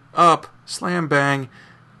crack up, slam bang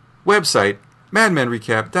website,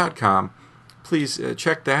 madmenrecap.com. Please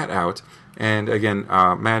check that out. And again,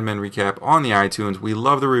 Mad Men Recap on the iTunes. We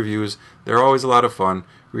love the reviews. They're always a lot of fun.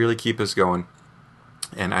 Really keep us going.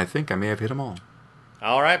 And I think I may have hit them all.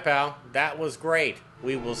 All right, pal. That was great.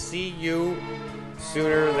 We will see you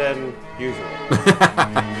sooner than usual.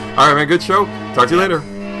 All right, man. Good show. Talk to you later.